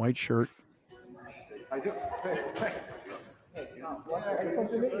 white shirt. Welcome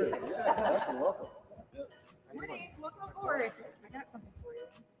aboard. I got something for you.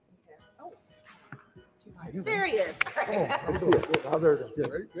 Oh. There he is.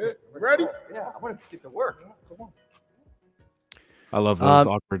 Very good. Ready? Yeah, I want to get to work. Come on. I love those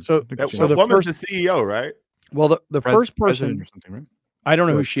awkward. So the woman's the CEO, right? Well, the first person, or something, right? I don't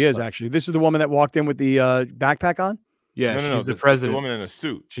know who she is actually. This is the woman that walked in with the backpack on. Yeah, no, she's the president. The woman in a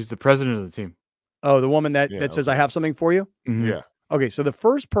suit. She's the president of the team. Oh, the woman that says, "I have something for you." Mm-hmm. Yeah. Okay, so the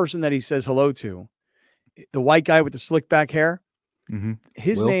first person that he says hello to, the white guy with the slick back hair,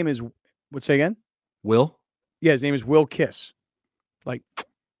 his name is what? Say again. Will. Yeah, his name is Will Kiss. Like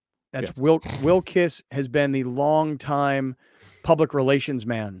that's Will. Will Kiss has been the longtime public relations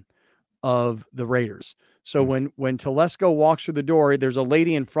man of the Raiders. So when Telesco walks through the door, there's a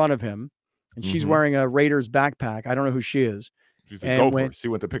lady in front of him, and she's wearing a Raiders backpack. I don't know who she is. She's a gopher. She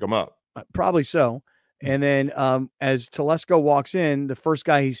went to pick him up. Probably so. And then as Telesco walks in, the first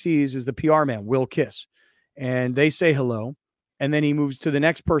guy he sees is the PR man, Will Kiss. And they say hello. And then he moves to the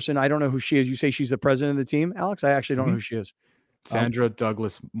next person. I don't know who she is. You say she's the president of the team, Alex? I actually don't know who she is. Sandra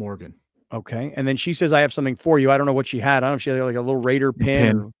Douglas Morgan. Okay. And then she says, I have something for you. I don't know what she had. I don't know if she had like a little Raider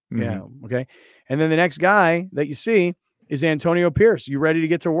pin. Yeah. Okay. And then the next guy that you see is Antonio Pierce. You ready to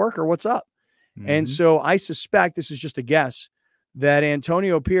get to work or what's up? And so I suspect, this is just a guess, that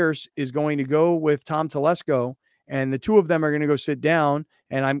Antonio Pierce is going to go with Tom Telesco, and the two of them are going to go sit down.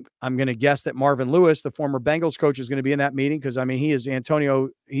 And I'm going to guess that Marvin Lewis, the former Bengals coach, is going to be in that meeting because, I mean, he is Antonio.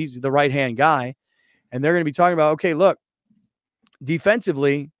 He's the right-hand guy. And they're going to be talking about, okay, look,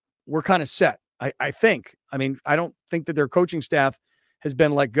 defensively, we're kind of set, I think. I mean, I don't think that their coaching staff has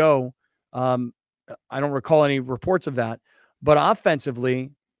been let go. I don't recall any reports of that. But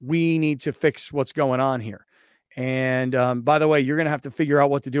offensively, we need to fix what's going on here. And by the way, you're going to have to figure out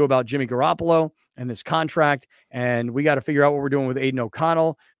what to do about Jimmy Garoppolo and this contract. And we got to figure out what we're doing with Aiden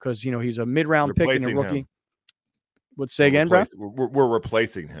O'Connell because, you know, he's a mid-round pick and a rookie. Let's say again, bro. We're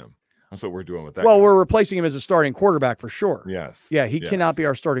replacing him. That's what we're doing with that. Well, we're replacing him as a starting quarterback for sure. Yes. Yeah, he cannot be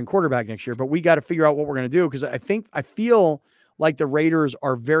our starting quarterback next year, but we got to figure out what we're going to do because I feel like the Raiders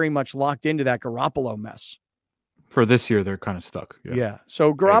are very much locked into that Garoppolo mess. For this year, they're kind of stuck. Yeah.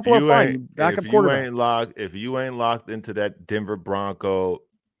 So Garoppolo, fine. Backup quarterback. If you ain't locked into that Denver Bronco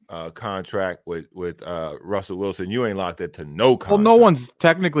contract with Russell Wilson, you ain't locked into no contract. Well, no one's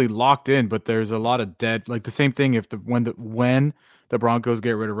technically locked in, but there's a lot of dead. Like the same thing. When the Broncos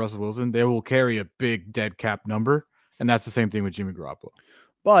get rid of Russell Wilson, they will carry a big dead cap number, and that's the same thing with Jimmy Garoppolo.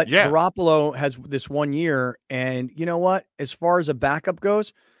 But Garoppolo has this 1 year, and you know what? As far as a backup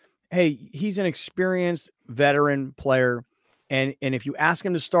goes, hey, he's an experienced veteran player. And if you ask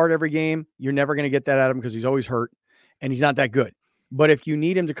him to start every game, you're never going to get that out of him because he's always hurt and he's not that good. But if you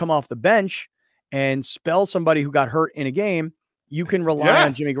need him to come off the bench and spell somebody who got hurt in a game, you can rely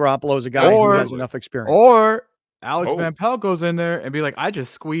on Jimmy Garoppolo as a guy who has enough experience. Or Alex Van Pelt goes in there and be like, I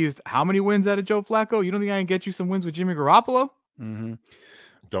just squeezed how many wins out of Joe Flacco? You don't think I can get you some wins with Jimmy Garoppolo? Mm-hmm.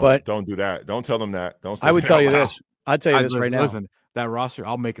 Don't do that. Don't tell them that. I would tell you this. I'd tell you this right now. Listen, that roster,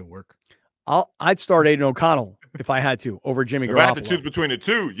 I'll make it work. I'd start Aiden O'Connell if I had to over Jimmy Garoppolo. If I had to choose between the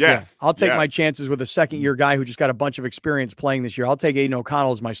two, yes. Yeah, I'll take my chances with a second-year guy who just got a bunch of experience playing this year. I'll take Aiden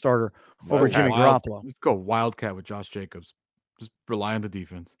O'Connell as my starter over Jimmy Garoppolo. Let's go Wildcat with Josh Jacobs. Just rely on the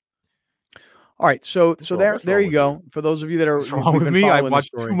defense. All right, so there you go. For those of you that are wrong with me, I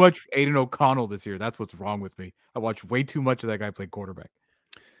watched too much Aiden O'Connell this year. That's what's wrong with me. I watched way too much of that guy play quarterback.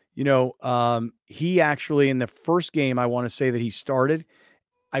 You know, he actually in the first game, I want to say that he started.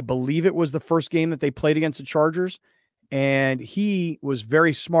 I believe it was the first game that they played against the Chargers, and he was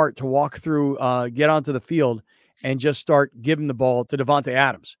very smart to walk through, get onto the field, and just start giving the ball to Devontae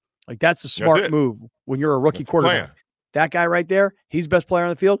Adams. Like that's a smart move when you're a rookie quarterback. That guy right there, he's best player on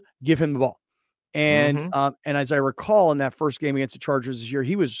the field. Give him the ball. And and as I recall, in that first game against the Chargers this year,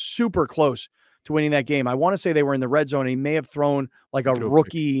 he was super close to winning that game. I want to say they were in the red zone. And he may have thrown like a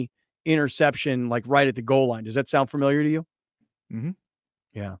rookie interception, like right at the goal line. Does that sound familiar to you? Mm-hmm.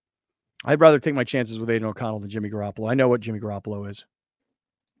 Yeah. I'd rather take my chances with Aiden O'Connell than Jimmy Garoppolo. I know what Jimmy Garoppolo is.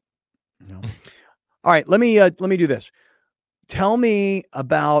 No. All right, let me do this. Tell me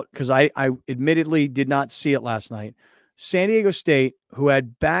about, because I admittedly did not see it last night. San Diego State, who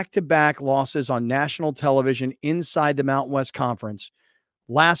had back-to-back losses on national television inside the Mountain West Conference,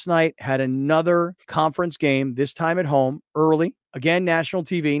 last night had another conference game, this time at home, early. Again, national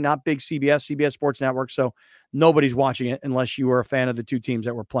TV, not big CBS Sports Network, so nobody's watching it unless you were a fan of the two teams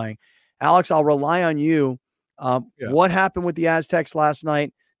that were playing. Alex, I'll rely on you. What happened with the Aztecs last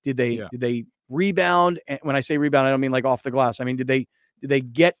night? Did they rebound? And when I say rebound, I don't mean like off the glass. I mean, did they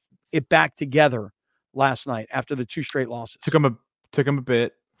get it back together last night after the two straight losses? Took them a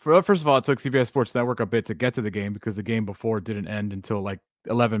bit. First of all, it took CBS Sports Network a bit to get to the game because the game before didn't end until like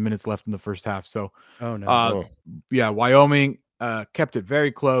 11 minutes left in the first half. So, Wyoming kept it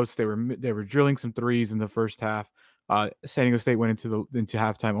very close. They were drilling some threes in the first half. San Diego State went into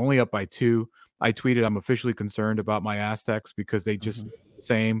halftime only up by 2. I tweeted, I'm officially concerned about my Aztecs because they just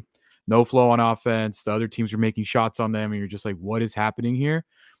same no flow on offense. The other teams are making shots on them, and you're just like, what is happening here?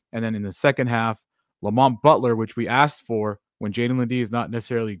 And then in the second half, Lamont Butler, which we asked for when Jaden Ledee is not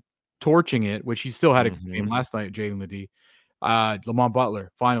necessarily torching it, which he still had a game last night, Jaden Ledee. Lamont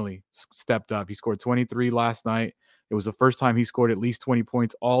Butler finally stepped up. He scored 23 last night. It was the first time he scored at least 20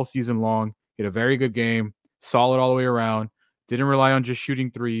 points all season long. He had a very good game, solid all the way around. Didn't rely on just shooting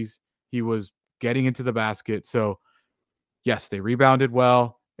threes. He was getting into the basket. So, yes, they rebounded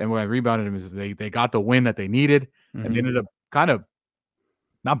well. And when I rebounded him, is they got the win that they needed. And they ended up kind of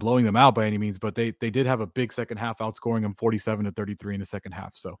not blowing them out by any means, but they did have a big second half, outscoring them 47-33 in the second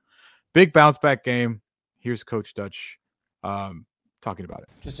half. So big bounce back game. Here's Coach Dutch talking about it.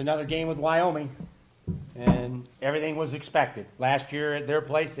 Just another game with Wyoming, and everything was expected. Last year at their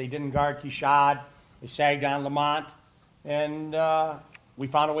place, they didn't guard Keshad. They sagged on Lamont, and we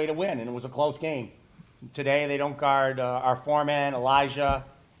found a way to win, and it was a close game. Today, they don't guard our foreman, Elijah,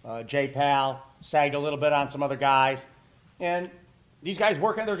 Jay Pal, sagged a little bit on some other guys. And these guys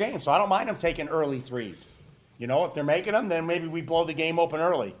work on their game, so I don't mind them taking early threes. You know, if they're making them, then maybe we blow the game open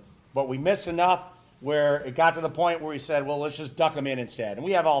early. But we missed enough where it got to the point where we said, well, let's just duck them in instead. And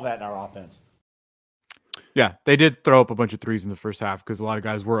we have all that in our offense. Yeah, they did throw up a bunch of threes in the first half because a lot of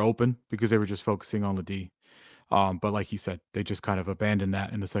guys were open because they were just focusing on the D. But like you said, they just kind of abandoned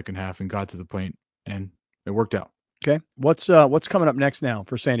that in the second half and got to the point, and it worked out. Okay. What's coming up next now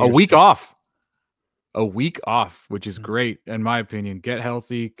for San Diego A week State? off. A week off, which is great, in my opinion. Get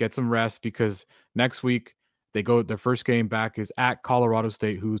healthy, get some rest, because next week they go, their first game back is at Colorado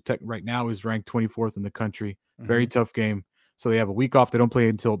State, who right now is ranked 24th in the country. Very tough game. So they have a week off. They don't play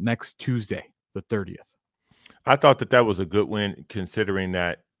until next Tuesday, the 30th. I thought that was a good win, considering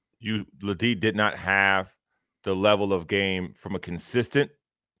that Ladie did not have the level of game from a consistency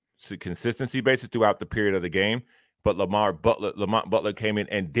basis throughout the period of the game. But Lamont Butler came in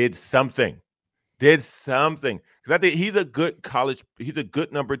and did something. Because I think he's a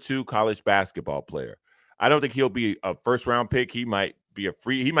good number 2 college basketball player. I don't think he'll be a first-round pick. He might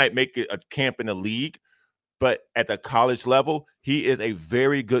make it a camp in the league, but at the college level, he is a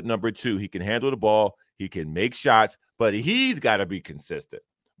very good number 2. He can handle the ball, he can make shots, but he's got to be consistent.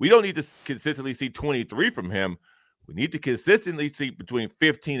 We don't need to consistently see 23 from him. We need to consistently see between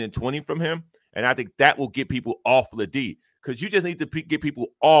 15 and 20 from him, and I think that will get people off Ladie, because you just need to get people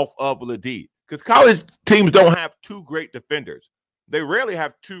off of Ladie. Because college teams don't have 2 great defenders. They rarely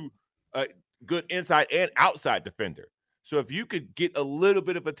have 2 good inside and outside defender. So if you could get a little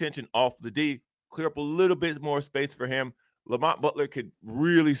bit of attention off Ladie, clear up a little bit more space for him, Lamont Butler could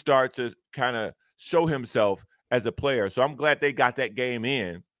really start to kind of show himself as a player. So I'm glad they got that game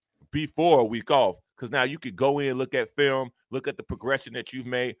in before a week off, because now you could go in, look at film, look at the progression that you've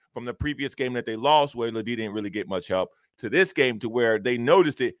made from the previous game that they lost, where Ladie didn't really get much help, to this game to where they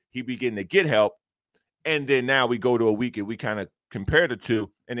noticed it, he began to get help. And then now we go to a week and we kind of compare the two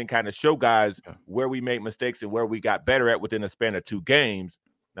and then kind of show guys where we made mistakes and where we got better at within a span of 2 games.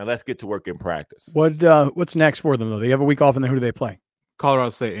 Now let's get to work in practice. What's next for them, though? They have a week off, and then who do they play? Colorado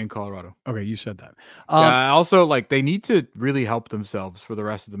State in Colorado. Okay, you said that. Yeah, also, they need to really help themselves for the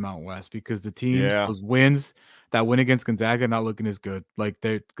rest of the Mountain West, because the teams, those wins, that win against Gonzaga, not looking as good.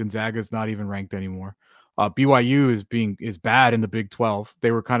 Gonzaga's not even ranked anymore. BYU is bad in the Big 12.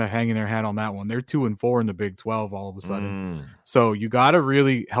 They were kind of hanging their hat on that one. They're 2-4 in the Big 12 all of a sudden. So you got to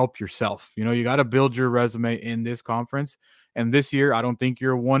really help yourself. You got to build your resume in this conference. And this year, I don't think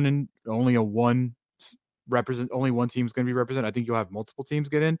you're only one team's going to be represented. I think you'll have multiple teams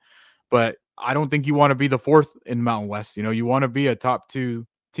get in, but I don't think you want to be the 4th in Mountain West. You want to be a top 2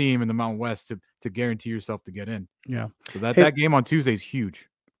 team in the Mountain West to guarantee yourself to get in. Yeah. So that game on Tuesday is huge.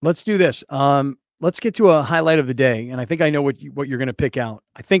 Let's do this. Let's get to a highlight of the day, and I think I know what you're going to pick out.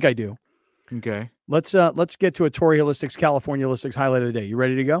 I think I do. Okay. Let's get to a Torrey Holistics California Holistics highlight of the day. You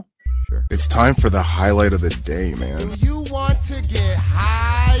ready to go? Sure. It's time for the highlight of the day, man. Do you want to get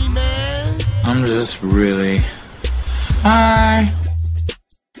high, man? I'm just really high.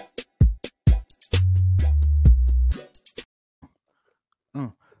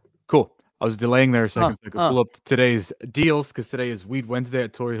 Oh, cool. I was delaying there a second so I could pull up today's deals, because today is Weed Wednesday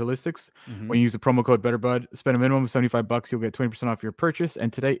at Torrey Holistics. When you use the promo code BetterBud, spend a minimum of $75, you'll get 20% off your purchase.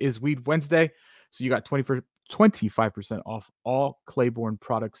 And today is Weed Wednesday, so you got 25% off all Claiborne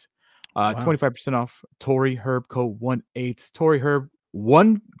products. 25% off Torrey Herb Co. 18. Torrey Herb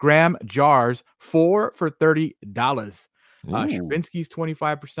 1 gram jars, 4 for $30. Stravinsky's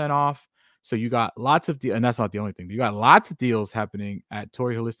 25% off. So you got lots of deals, and that's not the only thing. You got lots of deals happening at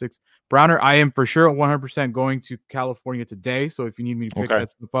Torrey Holistics. Browner, I am for sure 100% going to California today. So if you need me to pick that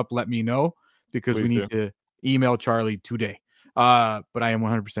stuff up, let me know, because we need to email Charlie today. But I am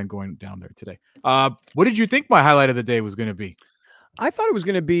 100% going down there today. What did you think my highlight of the day was going to be? I thought it was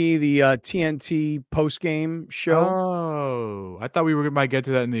going to be the TNT post-game show. Oh, I thought we might get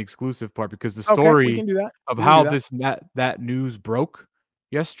to that in the exclusive part, because the story of how that news broke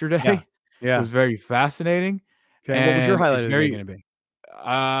yesterday was very fascinating. Okay, and what was your highlight of the day going to be?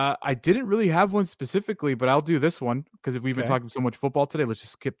 I didn't really have one specifically, but I'll do this one, because if we've been talking so much football today, let's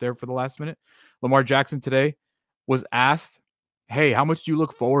just skip there for the last minute. Lamar Jackson today was asked, hey, how much do you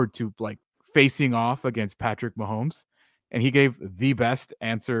look forward to facing off against Patrick Mahomes? and he gave the best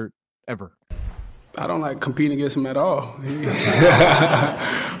answer ever. I don't like competing against him at all.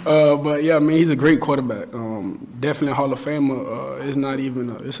 But yeah, I mean, he's a great quarterback. Definitely a Hall of Famer. It's not even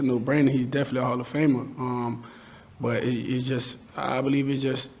it's a no-brainer. He's definitely a Hall of Famer. But it's just, I believe it's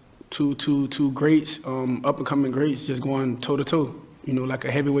just two greats, up and coming greats, just going toe to toe. You know, like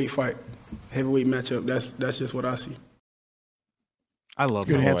a heavyweight fight, heavyweight matchup. That's just what I see. I love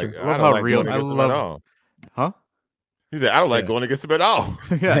Good that. answer. I don't like going against him at all. Huh? He said, I don't like going against him at all.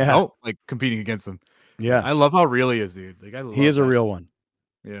 I don't like competing against him. Yeah. I love how real he is, dude. Like, He is a real one.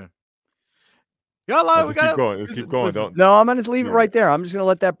 Yeah. Let's keep going. Let's keep going. Don't. No, I'm going to leave it right there. I'm just going to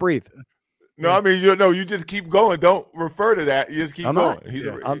let that breathe. No, I mean, you just keep going. Don't refer to that. You just keep going.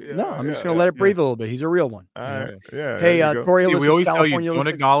 I'm just going to let it breathe a little bit. He's a real one. All right. Yeah. Hey, Tori we always tell you,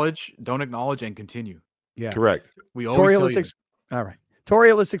 Holistics. don't acknowledge, and continue. Yeah. Correct. We always tell you. All right. Tori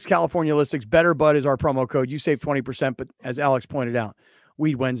Holistics, California Holistics. Better Bud is our promo code. You save 20%, but as Alex pointed out,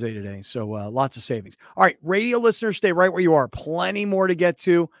 Weed Wednesday today. So lots of savings. All right. Radio listeners, stay right where you are. Plenty more to get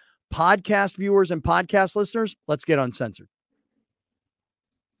to. Podcast viewers and podcast listeners, let's get uncensored.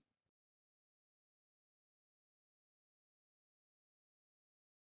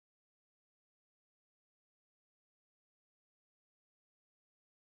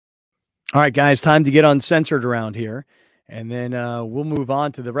 All right, guys, time to get uncensored around here. And then we'll move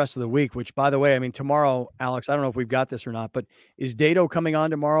on to the rest of the week, which, by the way, I mean, tomorrow, Alex, I don't know if we've got this or not, but is Dato coming on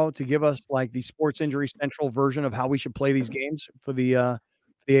tomorrow to give us like the Sports Injury Central version of how we should play these games for the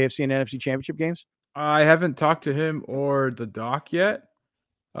AFC and NFC championship games? I haven't talked to him or the doc yet.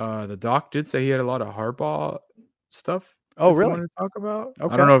 The doc did say he had a lot of Harbaugh stuff. Oh, really? To talk about.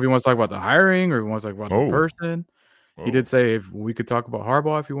 Okay. I don't know if he wants to talk about the hiring or if he wants to talk about the person. He did say if we could talk about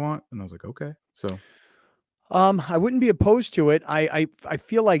Harbaugh if you want, and I was like, okay. So, I wouldn't be opposed to it. I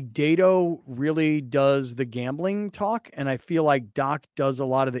feel like Dato really does the gambling talk, and I feel like Doc does a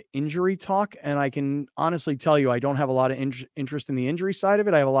lot of the injury talk. And I can honestly tell you, I don't have a lot of interest in the injury side of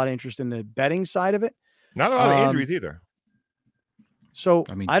it. I have a lot of interest in the betting side of it. Not a lot of injuries either. So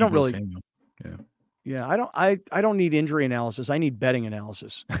I mean, I don't really. Samuel. Yeah, I don't need injury analysis. I need betting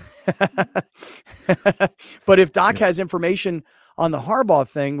analysis. But if Doc has information on the Harbaugh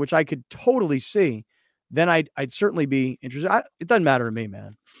thing, which I could totally see, then I'd certainly be interested. It doesn't matter to me,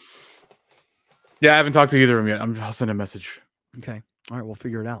 man. Yeah, I haven't talked to either of them yet. I'll send a message. Okay. All right, we'll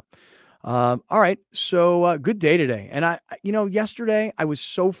figure it out. All right. So good day today. And yesterday I was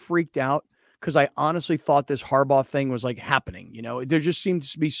so freaked out because I honestly thought this Harbaugh thing was like happening. There just seemed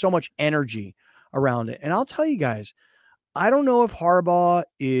to be so much energy around it. And I'll tell you guys, I don't know if Harbaugh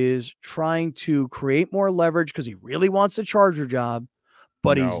is trying to create more leverage because he really wants the Charger job,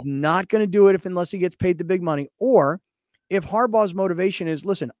 but he's not going to do it unless he gets paid the big money. Or if Harbaugh's motivation is,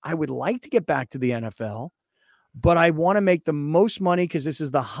 listen, I would like to get back to the NFL, but I want to make the most money because this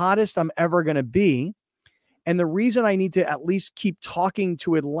is the hottest I'm ever going to be. And the reason I need to at least keep talking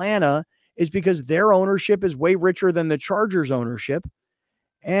to Atlanta is because their ownership is way richer than the Chargers ownership.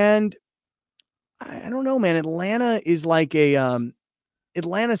 And I don't know, man. Atlanta is like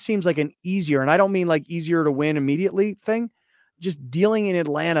Atlanta seems like an easier, and I don't mean like easier to win immediately thing. Just dealing in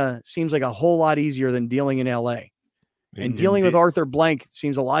Atlanta seems like a whole lot easier than dealing in LA. And dealing with Arthur Blank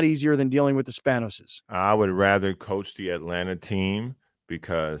seems a lot easier than dealing with the Spanoses. I would rather coach the Atlanta team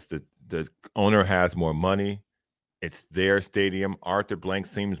because the owner has more money. It's their stadium. Arthur Blank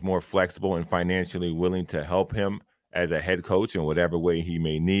seems more flexible and financially willing to help him as a head coach in whatever way he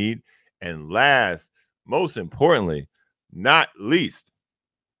may need. And last, most importantly, not least,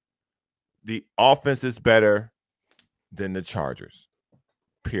 the offense is better than the Chargers,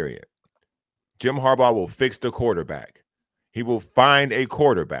 period. Jim Harbaugh will fix the quarterback. He will find a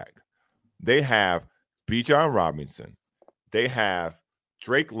quarterback. They have Bijan Robinson. They have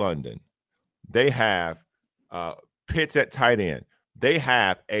Drake London. They have Pitts at tight end. They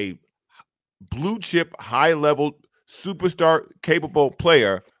have a blue chip, high level, superstar capable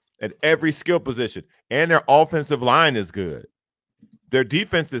player at every skill position. And their offensive line is good. Their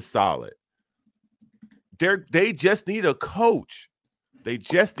defense is solid. They just need a coach. They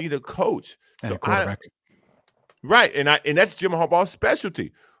just need a coach. And a quarterback. Right. And that's Jim Harbaugh's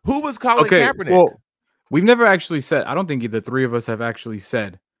specialty. Who was Colin Kaepernick? Well, we've never actually said, I don't think the three of us have actually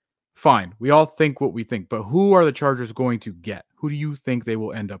said, fine, we all think what we think, but who are the Chargers going to get? Who do you think they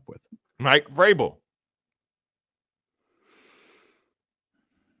will end up with? Mike Vrabel.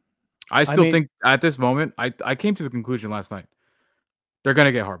 I think at this moment, I came to the conclusion last night. They're going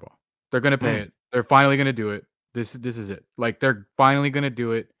to get Harbaugh. They're going to pay it. They're finally going to do it. This is it. Like, they're finally going to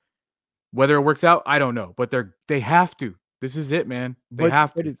do it. Whether it works out, I don't know. But they have to. This is it, man. They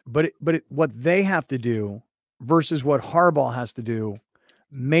have to. But what they have to do versus what Harbaugh has to do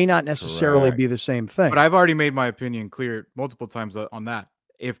may not necessarily be the same thing. But I've already made my opinion clear multiple times on that.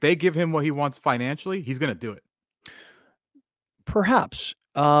 If they give him what he wants financially, he's going to do it. Perhaps.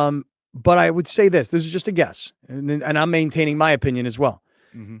 But I would say this is just a guess, and I'm maintaining my opinion as well.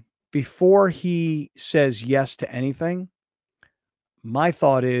 Mm-hmm. Before he says yes to anything, my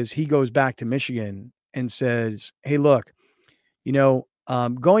thought is he goes back to Michigan and says, hey, look,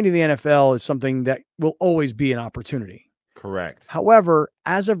 going to the NFL is something that will always be an opportunity. Correct. However,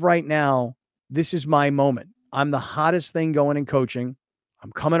 as of right now, this is my moment. I'm the hottest thing going in coaching.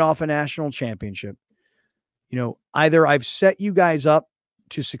 I'm coming off a national championship. Either I've set you guys up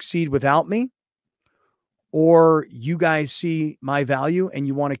to succeed without me, or you guys see my value and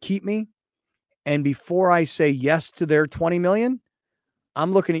you want to keep me. And before I say yes to their 20 million,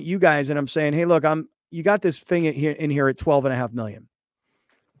 I'm looking at you guys and I'm saying, hey, look, you got this thing in here at 12.5 million.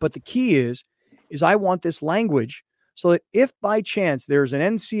 But the key is I want this language so that if by chance there's an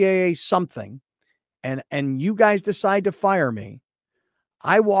NCAA something and you guys decide to fire me,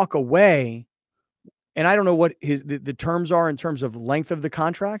 I walk away. And I don't know what the terms are in terms of length of the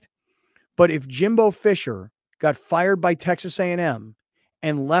contract, but if Jimbo Fisher got fired by Texas A&M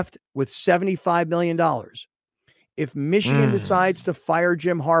and left with $75 million, if Michigan decides to fire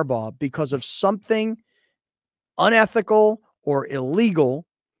Jim Harbaugh because of something unethical or illegal,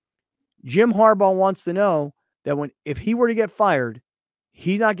 Jim Harbaugh wants to know that if he were to get fired,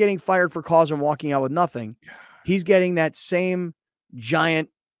 he's not getting fired for cause and walking out with nothing. He's getting that same giant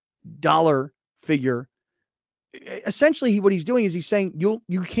dollar figure. Essentially, what he's doing is he's saying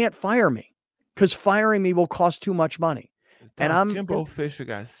you can't fire me because firing me will cost too much money. And Jimbo Fisher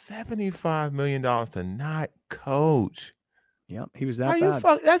got $75 million to not coach. Yeah, he was that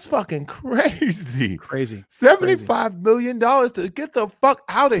bad. That's fucking crazy. Crazy. $75 million to get the fuck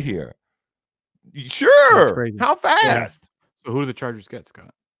out of here. Sure. How fast? Yeah. So who do the Chargers get,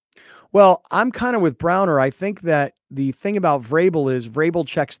 Scott? Well, I'm kind of with Browner. I think that the thing about Vrabel is Vrabel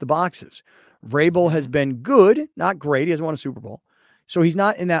checks the boxes. Vrabel has been good, not great. He hasn't won a Super Bowl. So he's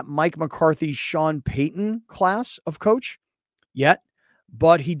not in that Mike McCarthy, Sean Payton class of coach yet,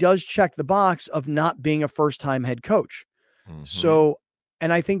 but he does check the box of not being a first-time head coach. Mm-hmm. So,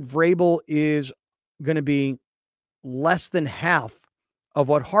 and I think Vrabel is going to be less than half of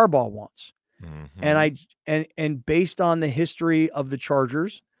what Harbaugh wants. Mm-hmm. And based on the history of the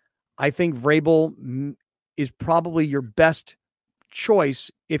Chargers, I think Vrabel is probably your best choice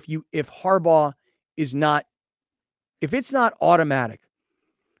if Harbaugh is not, if it's not automatic,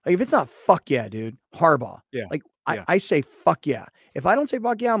 like if it's not fuck yeah, dude, Harbaugh. Yeah. Like I say fuck yeah. If I don't say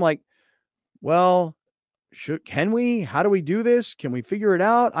fuck yeah, I'm like, well, can we? How do we do this? Can we figure it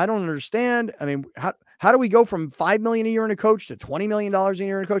out? I don't understand. I mean, how do we go from $5 million a year in a coach to $20 million a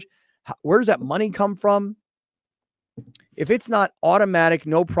year in a coach? Where does that money come from? If it's not automatic,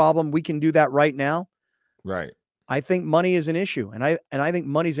 no problem. We can do that right now. Right. I think money is an issue, and I think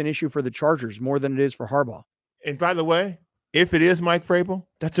money's an issue for the Chargers more than it is for Harbaugh. And by the way, if it is Mike Vrabel,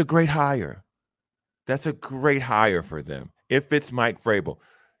 that's a great hire. That's a great hire for them. If it's Mike Vrabel,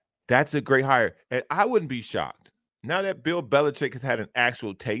 that's a great hire. And I wouldn't be shocked. Now that Bill Belichick has had an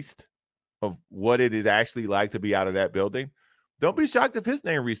actual taste of what it is actually like to be out of that building, don't be shocked if his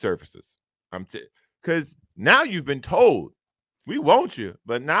name resurfaces. Because now you've been told, we want you,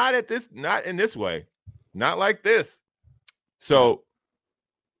 but not in this way. Not like this. So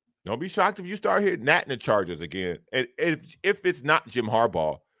don't be shocked if you start hearing that in the Chargers again. And if it's not Jim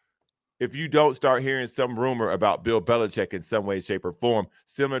Harbaugh, if you don't start hearing some rumor about Bill Belichick in some way, shape, or form,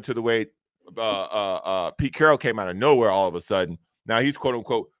 similar to the way Pete Carroll came out of nowhere all of a sudden. Now he's quote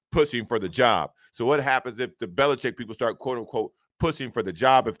unquote pushing for the job. So what happens if the Belichick people start quote unquote pushing for the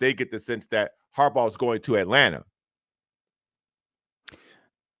job if they get the sense that Harbaugh is going to Atlanta?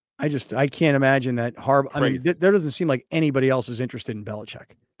 I can't imagine that Harbaugh. I mean, there doesn't seem like anybody else is interested in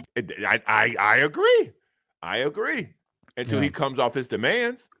Belichick. I agree. I agree. Until he comes off his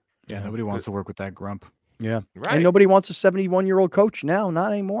demands. Yeah, nobody wants to work with that grump. Yeah. Right. And nobody wants a 71-year-old coach now.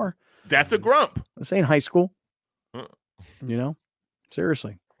 Not anymore. That's a grump. This ain't high school.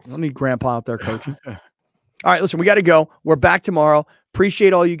 Seriously. You don't need grandpa out there coaching. All right, listen, we got to go. We're back tomorrow.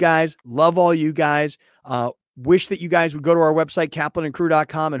 Appreciate all you guys. Love all you guys. Wish that you guys would go to our website,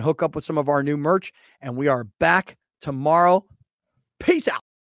 kaplanandcrew.com, and hook up with some of our new merch. And we are back tomorrow. Peace out.